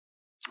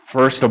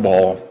 First of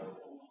all,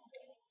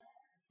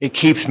 it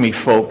keeps me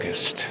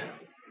focused.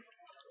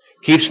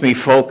 Keeps me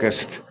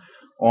focused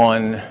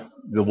on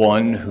the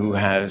one who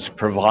has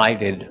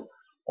provided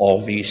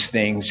all these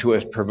things, who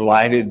has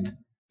provided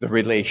the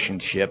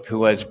relationship,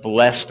 who has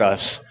blessed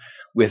us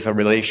with a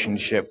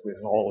relationship with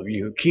all of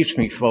you. It keeps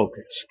me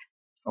focused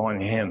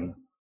on Him.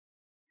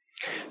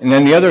 And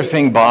then the other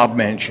thing Bob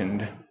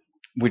mentioned,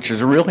 which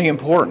is really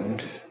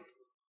important,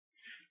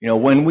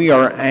 when we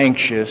are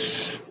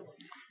anxious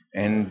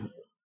and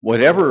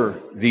whatever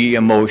the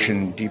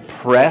emotion,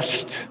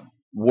 depressed,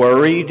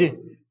 worried,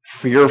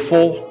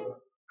 fearful,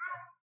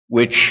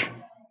 which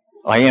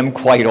I am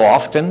quite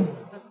often,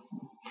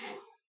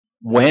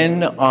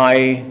 when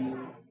I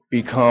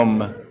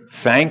become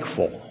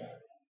thankful,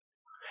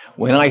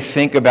 when I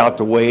think about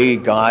the way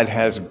God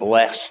has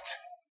blessed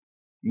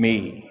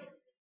me,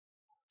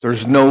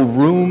 there's no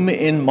room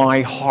in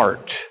my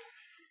heart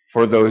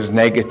for those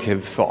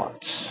negative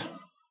thoughts.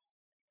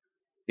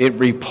 It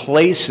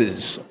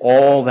replaces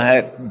all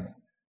that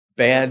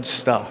bad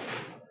stuff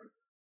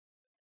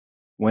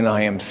when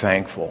I am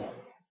thankful.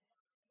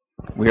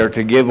 We are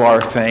to give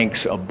our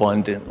thanks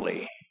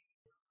abundantly.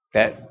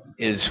 That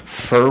is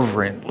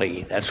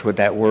fervently. That's what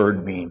that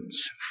word means,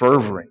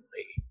 fervently.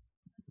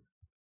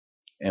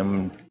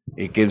 And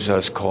it gives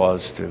us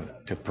cause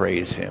to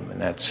praise Him, and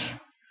that's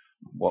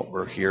what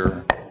we're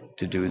here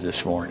to do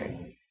this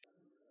morning.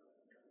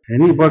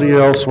 Anybody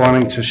else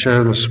wanting to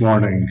share this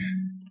morning?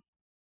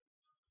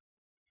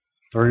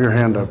 Throw your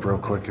hand up real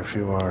quick if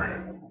you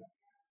are.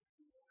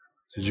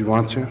 Did you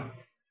want to?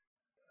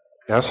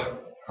 Yes?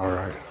 All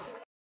right.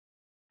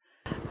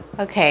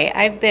 Okay,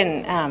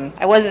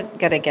 I wasn't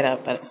going to get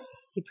up, but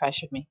he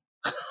pressured me.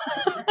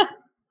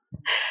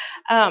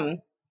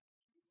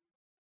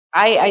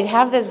 I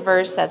have this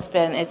verse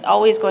it's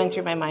always going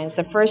through my mind. It's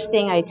the first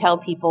thing I tell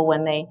people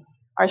when they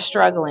are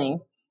struggling,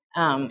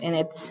 and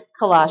it's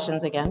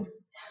Colossians again.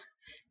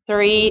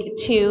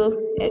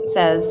 3:2, it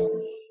says,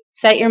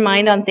 "Set your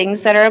mind on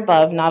things that are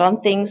above, not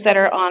on things that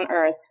are on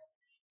earth.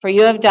 For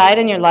you have died,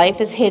 and your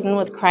life is hidden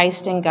with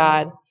Christ in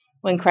God.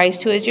 When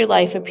Christ, who is your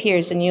life,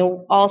 appears, then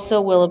you also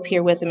will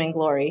appear with Him in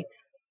glory."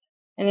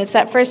 And it's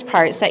that first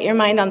part, set your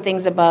mind on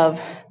things above.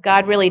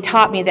 God really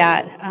taught me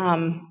that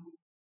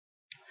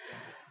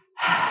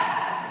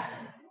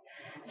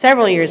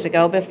several years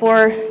ago,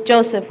 before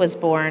Joseph was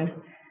born.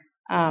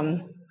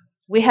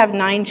 We have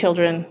 9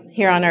 children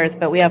here on earth,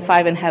 but we have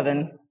 5 in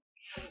heaven.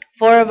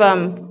 4 of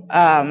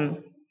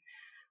them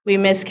we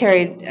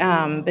miscarried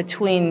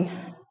between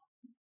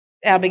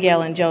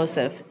Abigail and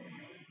Joseph.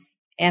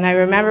 And I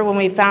remember when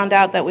we found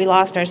out that we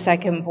lost our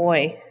second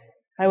boy,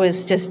 I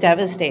was just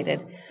devastated.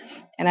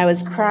 And I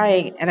was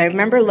crying. And I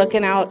remember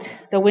looking out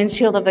the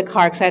windshield of the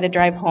car because I had to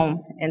drive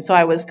home. And so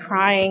I was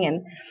crying,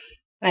 and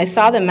I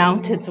saw the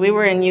mountains. We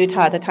were in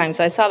Utah at the time,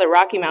 so I saw the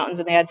Rocky Mountains,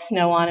 and they had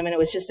snow on them, and it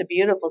was just a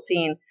beautiful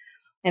scene.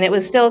 And it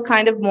was still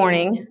kind of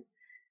morning.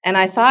 And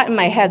I thought in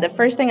my head, the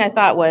first thing I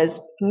thought was,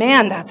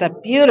 man, that's a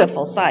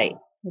beautiful sight.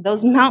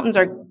 Those mountains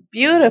are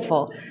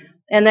beautiful.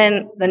 And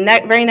then the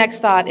very next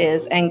thought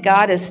is, and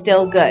God is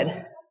still good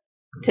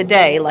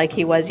today like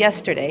He was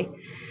yesterday.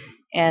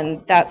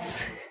 And that's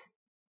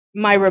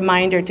my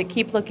reminder to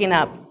keep looking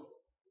up,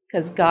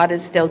 because God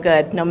is still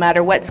good. No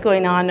matter what's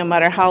going on, no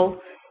matter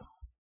how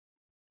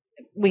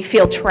we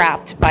feel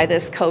trapped by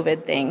this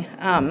COVID thing,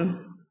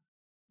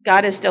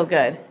 God is still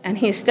good, and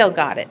He's still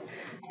got it.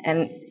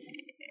 And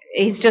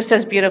He's just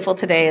as beautiful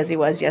today as He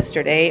was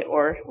yesterday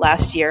or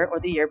last year or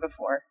the year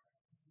before.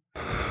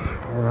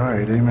 All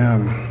right,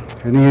 amen.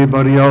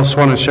 Anybody else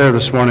want to share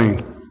this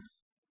morning?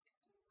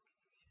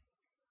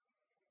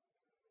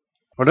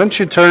 Why don't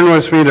you turn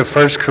with me to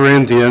 1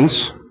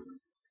 Corinthians?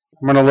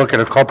 I'm going to look at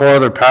a couple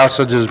other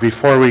passages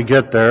before we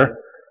get there.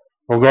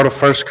 We'll go to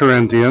 1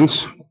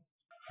 Corinthians.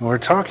 We're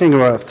talking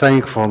about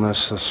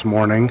thankfulness this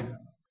morning.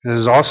 It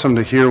is awesome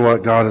to hear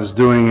what God is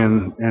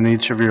doing in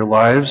each of your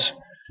lives.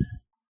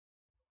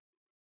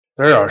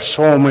 There are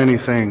so many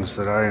things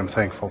that I am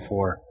thankful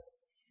for.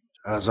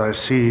 As I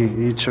see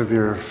each of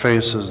your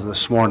faces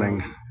this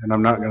morning, and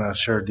I'm not going to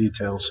share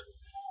details,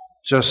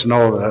 just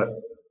know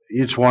that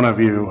each one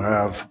of you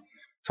have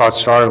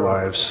touched our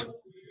lives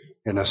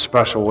in a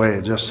special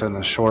way just in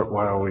the short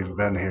while we've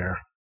been here.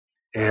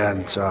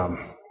 And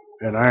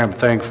I am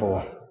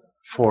thankful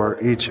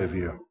for each of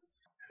you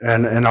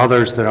and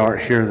others that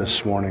aren't here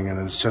this morning.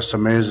 And it's just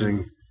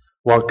amazing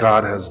what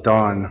God has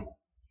done,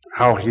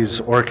 how He's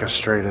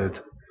orchestrated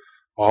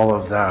all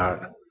of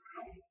that.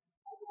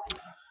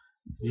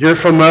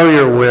 You're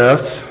familiar with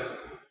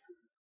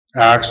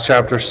Acts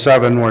chapter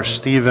 7, where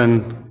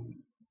Stephen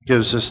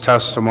gives his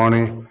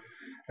testimony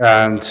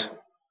and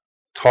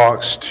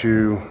talks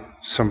to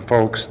some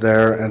folks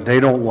there, and they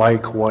don't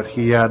like what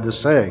he had to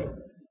say.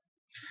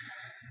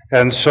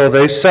 And so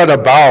they set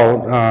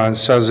about, it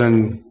says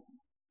in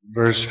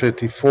verse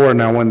 54,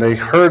 now when they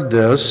heard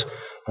this,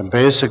 and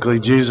basically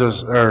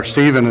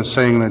Stephen is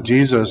saying that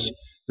Jesus,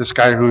 this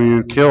guy who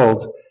you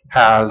killed,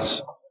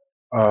 has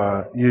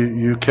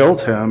you killed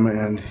him,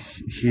 and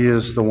he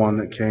is the one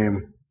that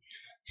came.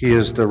 He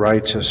is the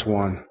righteous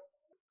one.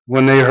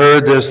 When they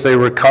heard this, they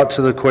were cut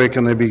to the quick,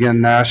 and they began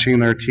gnashing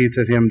their teeth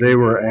at him. They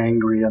were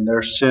angry, and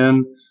their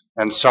sin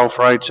and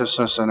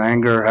self-righteousness and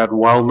anger had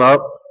welled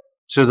up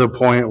to the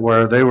point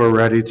where they were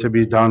ready to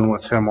be done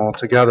with him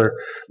altogether.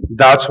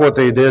 That's what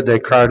they did. They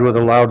cried with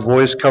a loud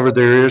voice, covered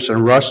their ears,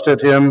 and rushed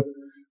at him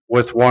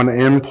with one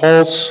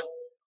impulse.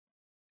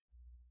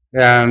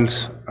 and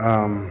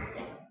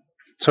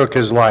took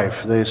his life.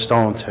 They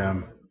stoned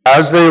him.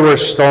 As they were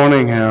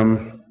stoning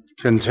him,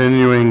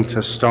 continuing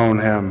to stone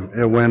him,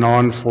 it went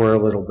on for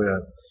a little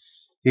bit.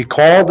 He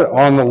called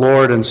on the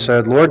Lord and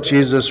said, Lord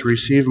Jesus,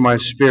 receive my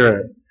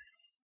spirit.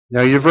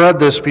 Now, you've read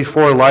this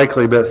before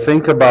likely, but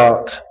think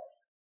about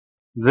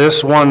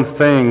this one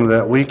thing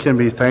that we can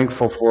be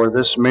thankful for.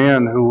 This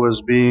man who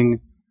was being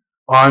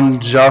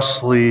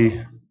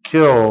unjustly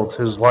killed,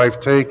 his life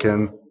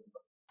taken,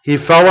 he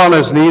fell on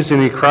his knees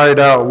and he cried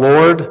out,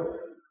 Lord,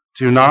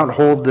 do not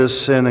hold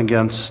this sin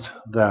against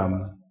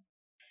them.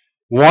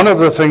 One of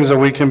the things that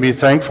we can be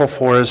thankful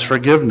for is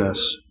forgiveness.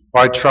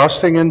 By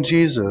trusting in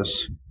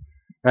Jesus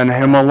and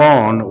Him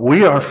alone,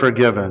 we are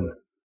forgiven.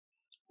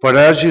 But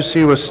as you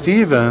see with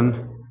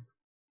Stephen,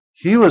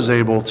 he was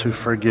able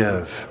to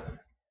forgive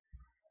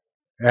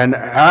and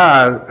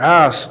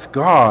asked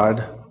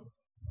God,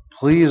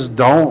 please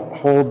don't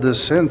hold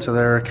this sin to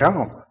their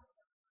account.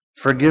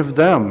 Forgive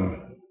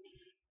them.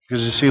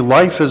 Because you see,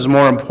 life is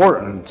more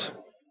important.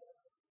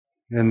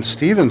 In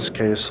Stephen's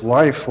case,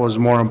 life was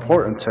more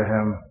important to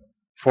him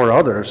for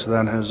others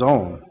than his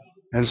own.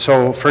 And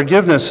so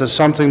forgiveness is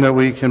something that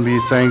we can be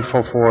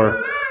thankful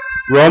for.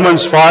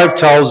 Romans 5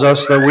 tells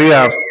us that we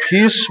have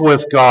peace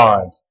with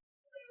God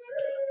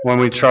when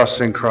we trust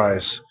in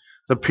Christ.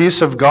 The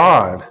peace of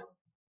God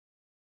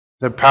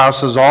that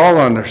passes all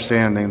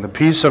understanding. The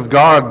peace of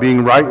God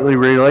being rightly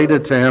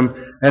related to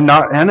Him and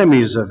not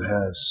enemies of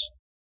His.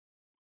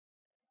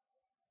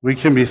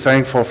 We can be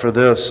thankful for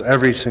this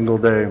every single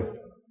day.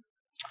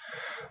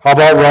 How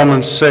about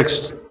Romans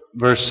 6,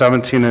 verse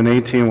 17 and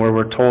 18, where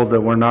we're told that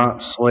we're not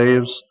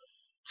slaves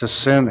to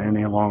sin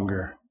any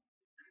longer.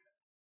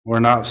 We're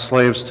not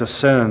slaves to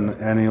sin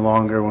any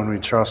longer when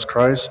we trust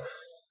Christ.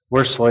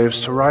 We're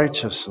slaves to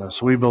righteousness.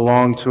 We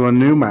belong to a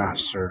new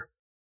master.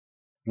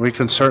 We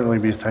can certainly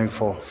be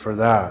thankful for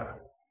that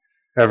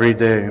every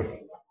day.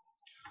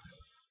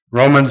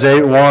 Romans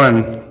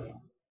 8:1.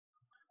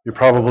 You're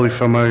probably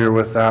familiar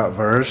with that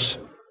verse.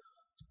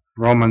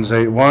 Romans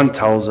 8:1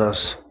 tells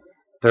us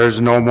there's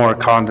no more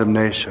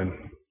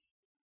condemnation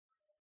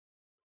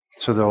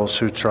to those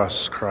who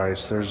trust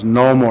Christ. There's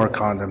no more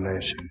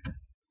condemnation.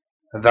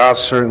 And that's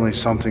certainly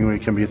something we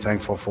can be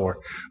thankful for.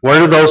 Where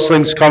do those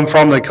things come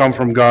from? They come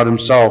from God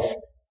Himself.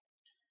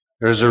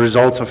 There's a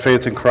result of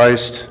faith in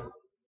Christ,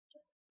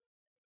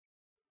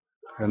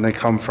 and they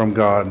come from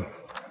God.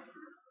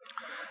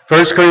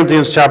 1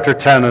 Corinthians chapter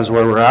 10 is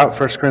where we're at.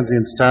 1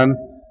 Corinthians 10,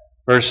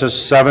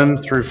 verses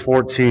 7 through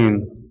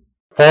 14.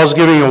 Paul's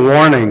giving a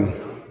warning.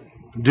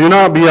 Do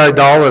not be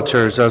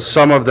idolaters, as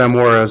some of them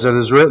were. As it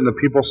is written, the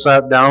people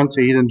sat down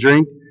to eat and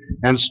drink,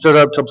 and stood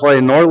up to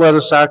play. Nor let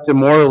us act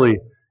immorally,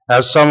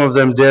 as some of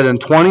them did. And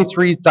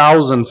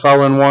 23,000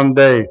 fell in one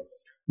day.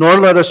 Nor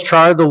let us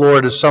try the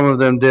Lord, as some of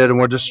them did, and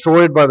were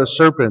destroyed by the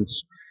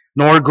serpents.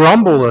 Nor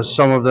grumble, as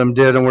some of them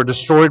did, and were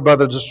destroyed by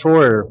the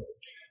destroyer.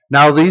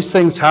 Now these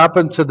things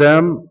happened to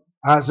them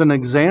as an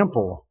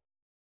example,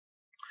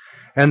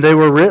 and they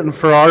were written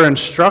for our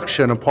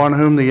instruction, upon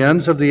whom the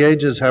ends of the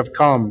ages have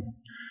come.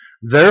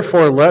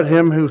 Therefore let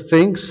him who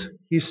thinks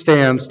he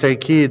stands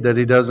take heed that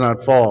he does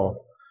not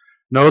fall.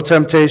 No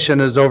temptation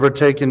has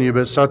overtaken you,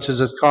 but such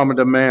as is common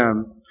to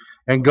man.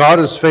 And God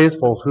is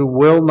faithful, who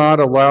will not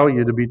allow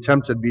you to be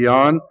tempted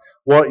beyond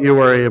what you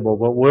are able,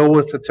 but will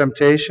with the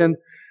temptation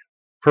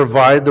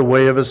provide the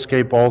way of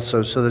escape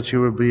also, so that you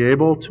will be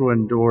able to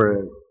endure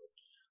it.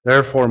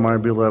 Therefore, my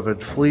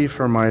beloved, flee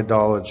from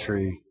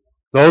idolatry.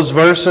 Those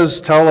verses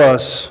tell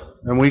us,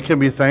 and we can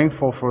be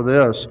thankful for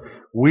this,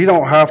 we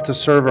don't have to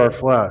serve our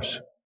flesh.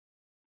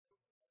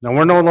 Now,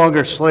 we're no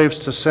longer slaves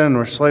to sin,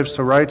 we're slaves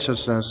to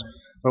righteousness,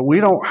 but we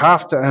don't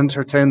have to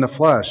entertain the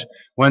flesh.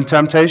 When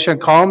temptation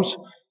comes,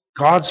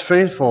 God's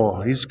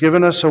faithful. He's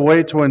given us a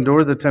way to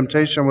endure the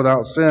temptation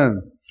without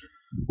sin.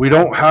 We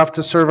don't have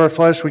to serve our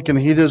flesh. We can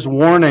heed His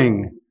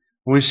warning.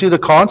 We see the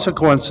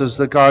consequences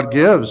that God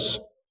gives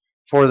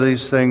for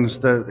these things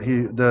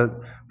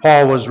that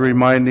Paul was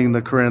reminding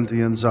the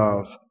Corinthians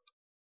of.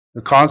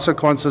 The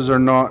consequences are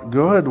not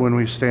good when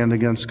we stand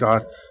against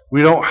God.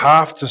 We don't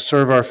have to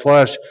serve our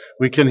flesh.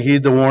 We can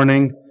heed the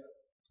warning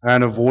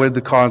and avoid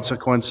the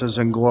consequences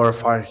and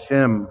glorify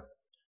Him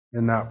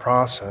in that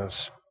process.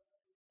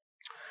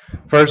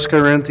 1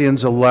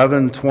 Corinthians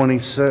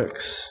 11:26.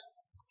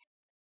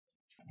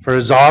 For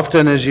as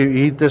often as you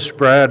eat this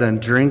bread and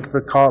drink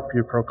the cup,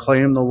 you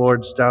proclaim the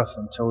Lord's death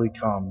until He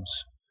comes.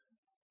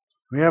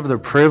 We have the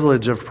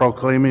privilege of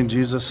proclaiming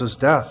Jesus'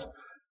 death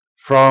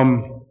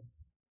from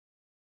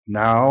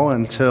now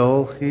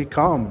until He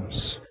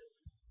comes,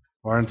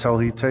 or until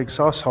He takes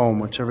us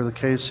home, whichever the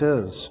case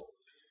is.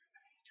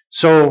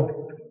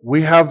 So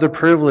we have the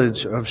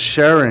privilege of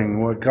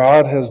sharing what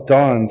God has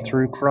done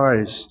through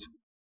Christ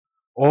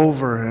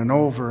over and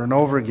over and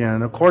over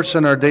again. Of course,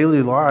 in our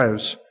daily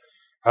lives,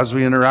 as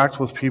we interact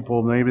with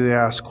people, maybe they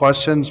ask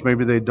questions,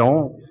 maybe they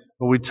don't,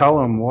 but we tell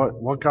them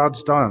what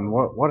God's done,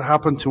 what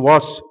happened to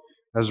us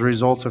as a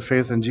result of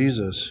faith in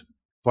Jesus.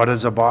 But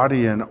as a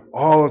body and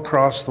all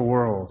across the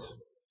world,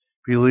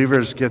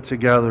 believers get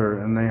together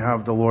and they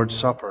have the Lord's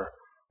Supper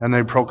and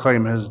they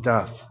proclaim his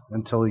death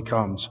until he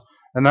comes.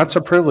 And that's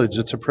a privilege.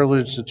 It's a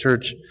privilege the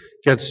church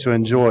gets to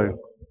enjoy.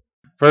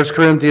 1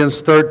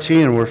 Corinthians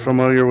 13, we're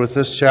familiar with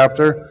this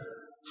chapter.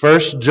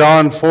 1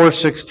 John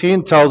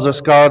 4:16 tells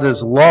us God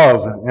is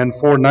love, and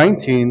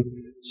 4:19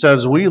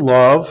 says we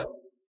love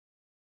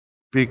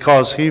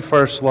because he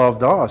first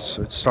loved us.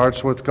 It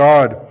starts with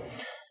God.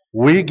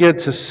 We get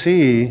to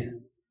see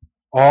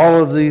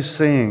all of these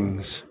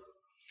things.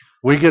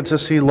 We get to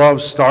see love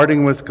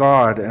starting with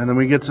God, and then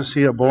we get to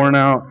see it borne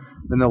out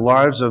in the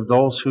lives of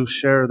those who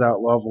share that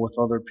love with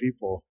other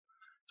people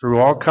through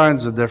all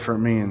kinds of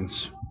different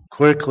means.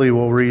 Quickly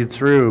we'll read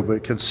through,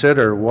 but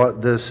consider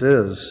what this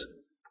is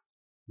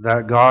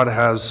that God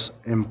has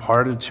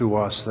imparted to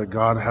us, that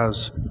God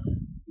has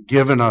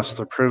given us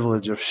the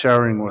privilege of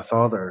sharing with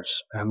others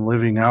and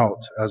living out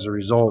as a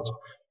result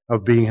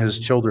of being his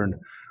children.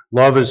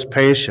 Love is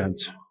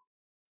patient.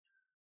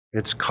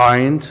 It's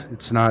kind.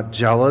 It's not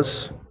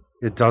jealous.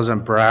 It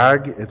doesn't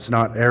brag. It's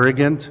not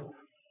arrogant.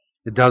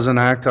 It doesn't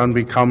act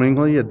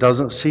unbecomingly. It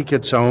doesn't seek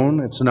its own.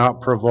 It's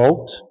not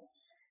provoked.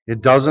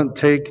 It doesn't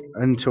take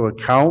into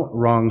account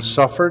wrong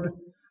suffered.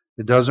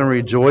 It doesn't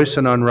rejoice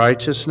in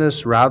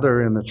unrighteousness,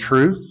 rather in the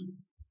truth.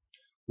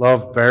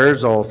 Love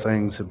bears all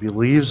things. It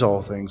believes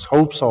all things,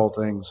 hopes all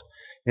things,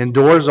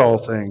 endures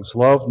all things.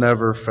 Love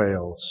never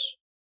fails.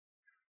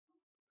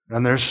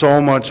 And there's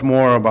so much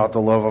more about the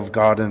love of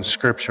God in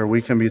Scripture.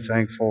 We can be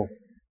thankful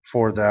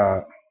for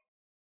that.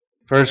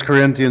 1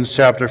 Corinthians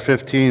chapter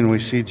 15, we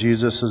see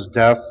Jesus'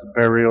 death,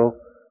 burial,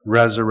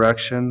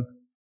 resurrection,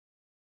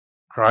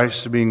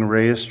 Christ being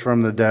raised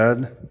from the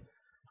dead.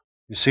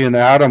 You see, in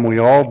Adam we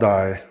all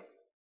die,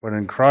 but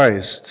in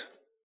Christ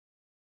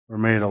we're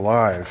made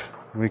alive.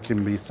 We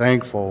can be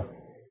thankful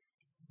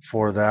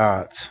for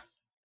that.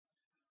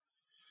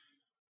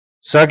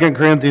 2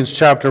 Corinthians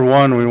chapter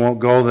 1, we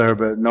won't go there,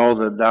 but know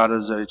that that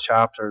is a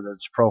chapter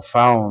that's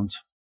profound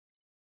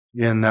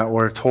in that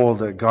we're told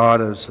that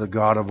God is the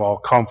God of all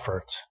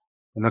comfort.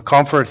 And the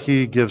comfort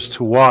he gives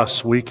to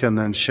us, we can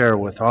then share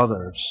with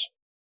others.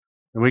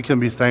 And we can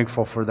be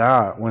thankful for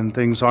that when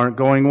things aren't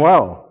going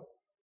well.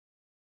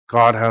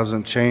 God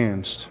hasn't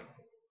changed.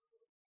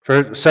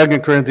 2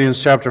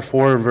 Corinthians chapter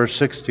 4 and verse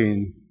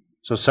 16.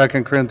 So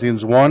 2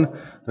 Corinthians 1,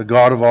 the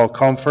God of all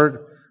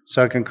comfort.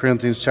 2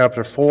 Corinthians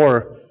chapter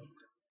 4,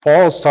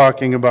 Paul's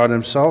talking about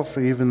himself,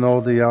 even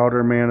though the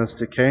outer man is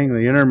decaying,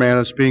 the inner man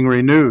is being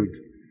renewed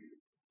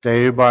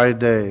day by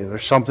day.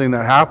 There's something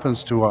that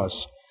happens to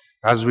us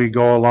as we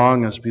go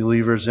along as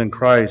believers in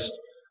Christ.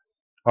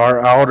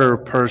 Our outer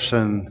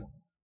person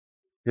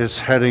is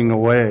heading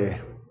away,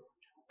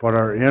 but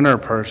our inner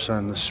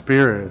person, the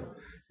Spirit,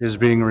 is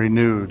being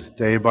renewed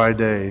day by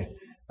day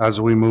as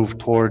we move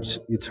towards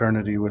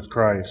eternity with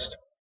Christ.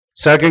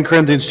 2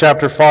 Corinthians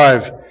chapter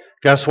 5,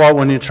 guess what?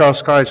 When you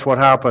trust Christ, what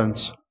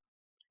happens?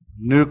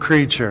 New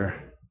creature.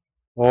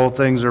 Old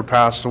things are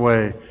passed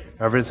away.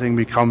 Everything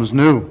becomes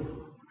new.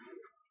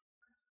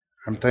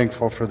 I'm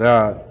thankful for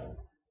that.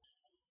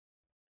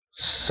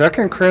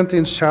 2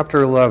 Corinthians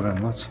chapter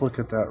 11. Let's look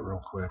at that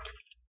real quick.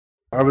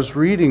 I was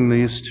reading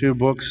these two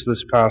books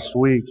this past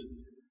week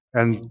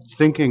and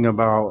thinking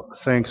about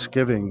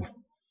Thanksgiving.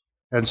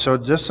 And so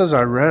just as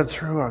I read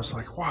through, I was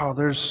like, wow,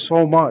 there's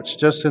so much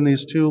just in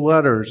these two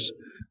letters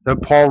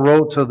that Paul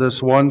wrote to this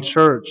one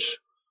church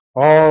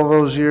all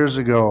those years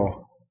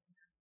ago.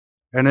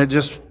 And it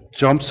just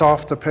jumps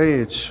off the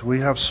page. We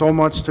have so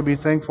much to be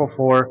thankful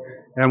for,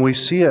 and we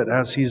see it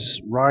as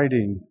he's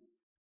writing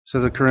to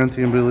the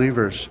Corinthian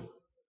believers.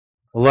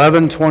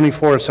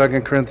 11:24,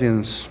 2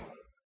 Corinthians.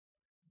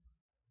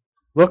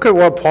 Look at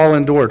what Paul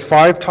endured.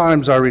 5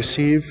 times I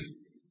received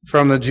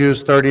from the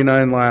Jews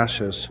 39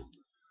 lashes.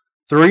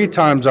 3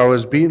 times I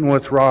was beaten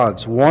with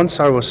rods. Once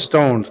I was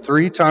stoned.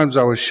 3 times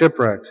I was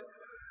shipwrecked.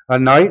 A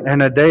night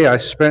and a day I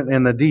spent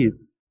in the deep.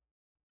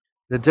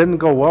 It didn't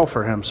go well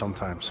for him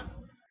sometimes.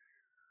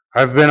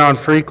 I've been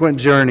on frequent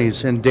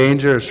journeys, in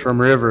dangers from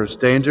rivers,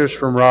 dangers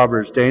from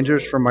robbers,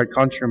 dangers from my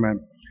countrymen,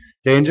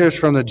 dangers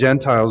from the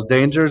Gentiles,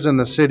 dangers in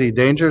the city,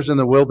 dangers in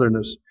the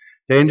wilderness,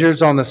 dangers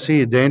on the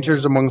sea,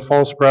 dangers among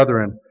false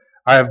brethren.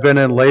 I have been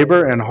in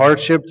labor and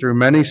hardship through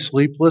many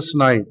sleepless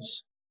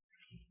nights,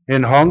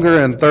 in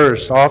hunger and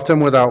thirst,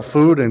 often without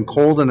food, and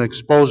cold and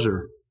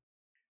exposure.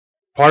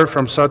 Apart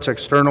from such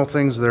external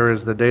things, there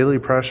is the daily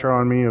pressure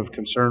on me of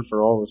concern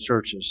for all the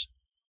churches.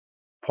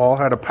 Paul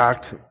had a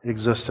packed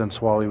existence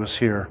while he was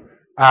here,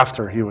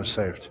 after he was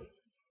saved.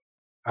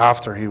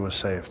 After he was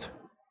saved.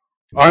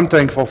 I'm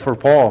thankful for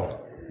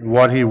Paul,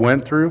 what he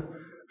went through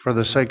for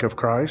the sake of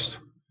Christ.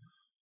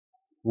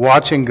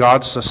 Watching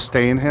God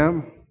sustain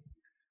him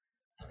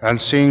and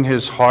seeing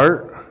his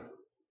heart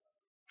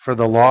for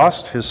the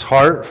lost, his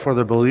heart for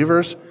the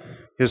believers,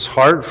 his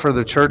heart for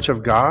the church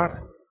of God.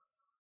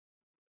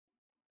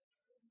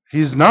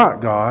 He's not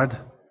God,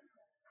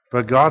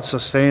 but God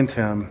sustained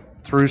him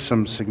through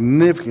some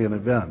significant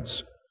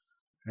events.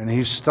 And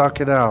he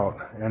stuck it out,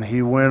 and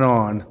he went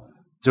on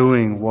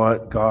doing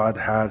what God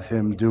had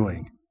him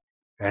doing.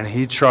 And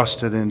he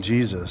trusted in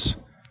Jesus,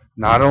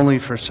 not only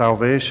for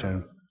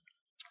salvation,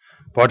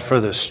 but for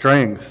the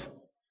strength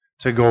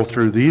to go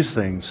through these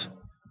things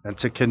and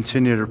to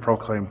continue to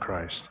proclaim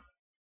Christ.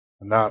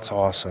 And that's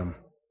awesome.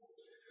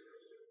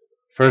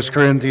 2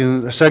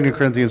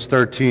 Corinthians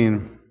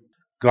 13,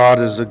 God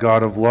is a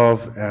God of love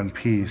and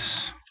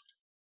peace.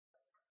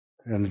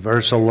 And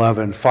verse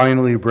 11,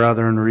 finally,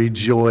 brethren,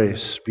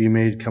 rejoice, be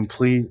made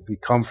complete, be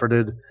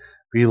comforted,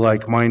 be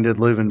like-minded,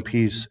 live in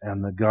peace,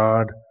 and the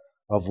God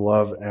of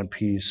love and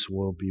peace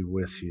will be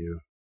with you.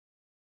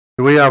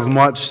 We have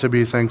much to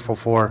be thankful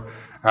for,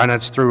 and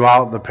it's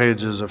throughout the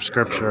pages of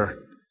Scripture.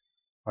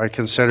 I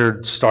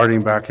considered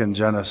starting back in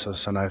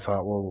Genesis, and I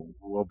thought, well,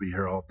 we'll be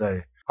here all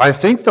day. I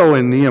think, though,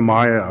 in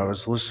Nehemiah, I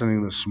was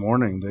listening this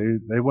morning,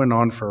 they went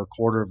on for a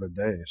quarter of a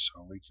day,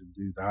 so we could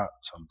do that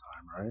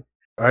sometime, right?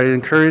 I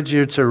encourage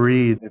you to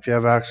read, if you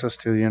have access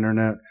to the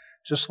internet,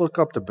 just look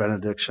up the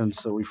benedictions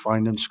that we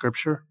find in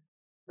Scripture.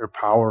 They're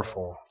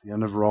powerful. The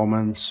end of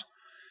Romans,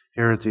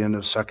 here at the end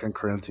of 2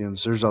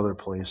 Corinthians, there's other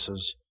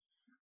places.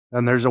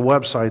 And there's a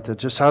website that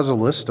just has a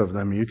list of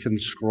them. You can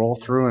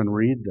scroll through and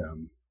read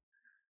them.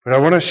 But I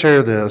want to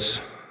share this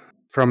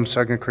from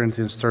 2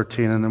 Corinthians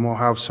 13, and then we'll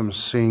have some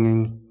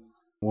singing.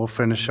 We'll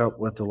finish up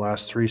with the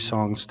last 3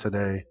 songs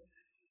today.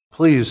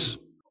 Please,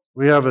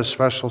 we have a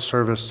special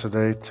service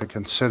today to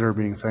consider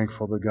being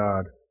thankful to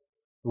God.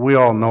 We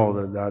all know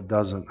that that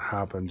doesn't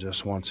happen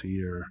just once a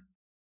year.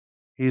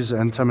 He's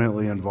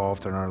intimately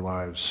involved in our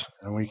lives,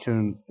 and we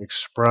can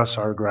express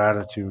our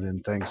gratitude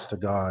and thanks to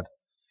God.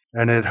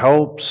 And it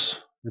helps.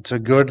 It's a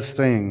good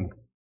thing.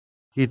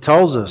 He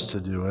tells us to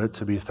do it,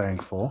 to be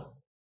thankful.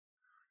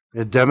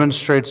 It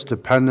demonstrates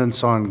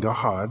dependence on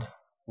God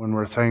when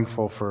we're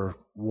thankful for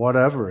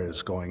whatever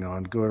is going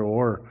on, good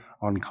or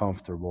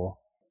uncomfortable.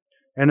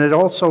 And it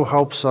also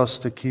helps us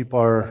to keep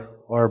our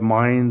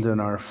mind and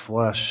our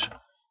flesh,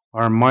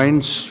 our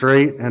mind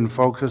straight and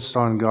focused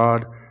on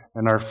God,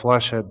 and our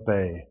flesh at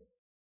bay,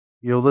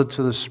 yielded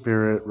to the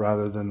Spirit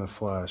rather than the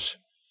flesh.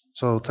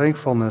 So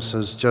thankfulness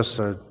is just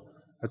a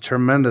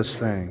tremendous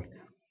thing.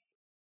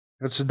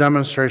 It's a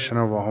demonstration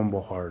of a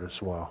humble heart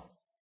as well,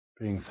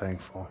 being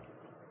thankful.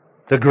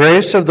 The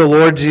grace of the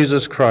Lord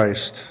Jesus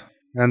Christ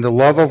and the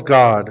love of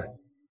God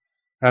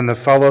and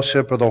the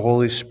fellowship of the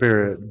Holy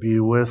Spirit be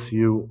with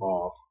you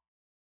all.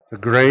 The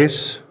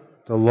grace,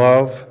 the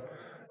love,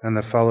 and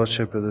the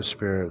fellowship of the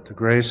Spirit. The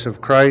grace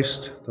of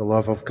Christ, the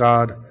love of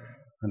God,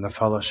 and the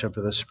fellowship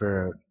of the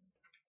Spirit.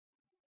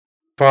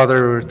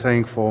 Father, we're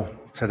thankful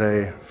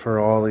today for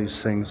all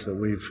these things that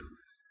we've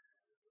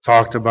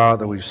talked about,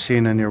 that we've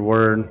seen in your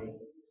word.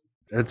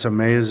 It's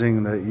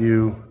amazing that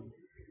you,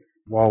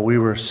 while we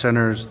were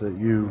sinners, that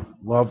you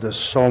loved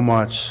us so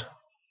much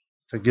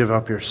to give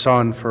up your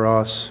Son for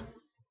us.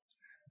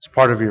 It's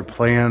part of your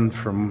plan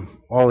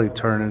from all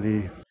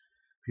eternity.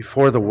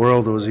 Before the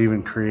world was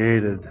even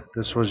created,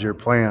 this was your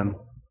plan.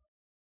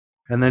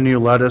 And then you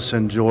let us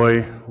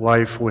enjoy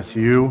life with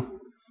you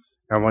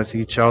and with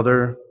each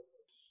other,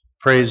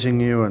 praising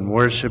you and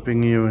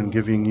worshiping you and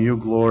giving you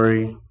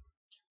glory,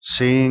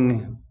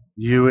 seeing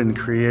you in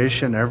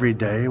creation every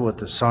day with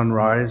the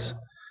sunrise,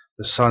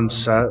 the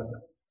sunset,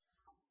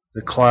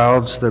 the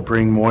clouds that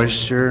bring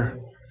moisture,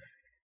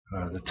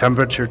 the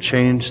temperature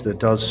change that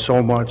does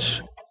so much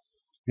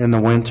in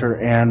the winter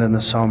and in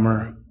the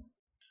summer,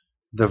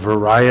 the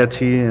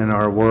variety in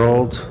our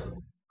world.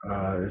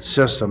 It's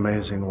just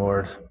amazing,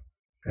 Lord.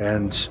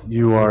 And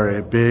you are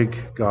a big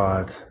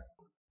God.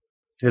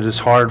 It is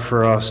hard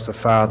for us to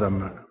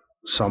fathom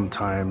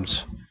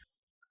sometimes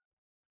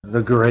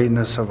the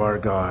greatness of our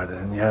God,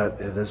 and yet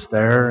it is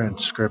there in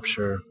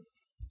Scripture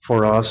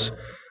for us.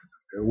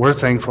 We're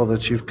thankful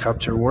that you've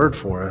kept your word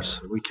for us,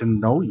 that we can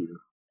know you,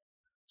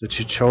 that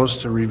you chose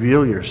to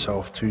reveal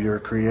yourself to your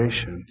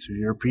creation, to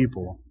your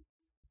people.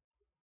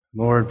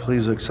 Lord,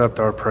 please accept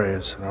our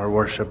praise and our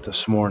worship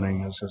this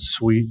morning as a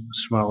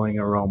sweet-smelling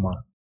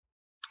aroma.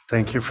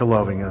 Thank you for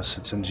loving us.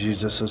 It's in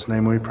Jesus'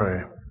 name we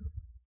pray.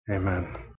 Amen.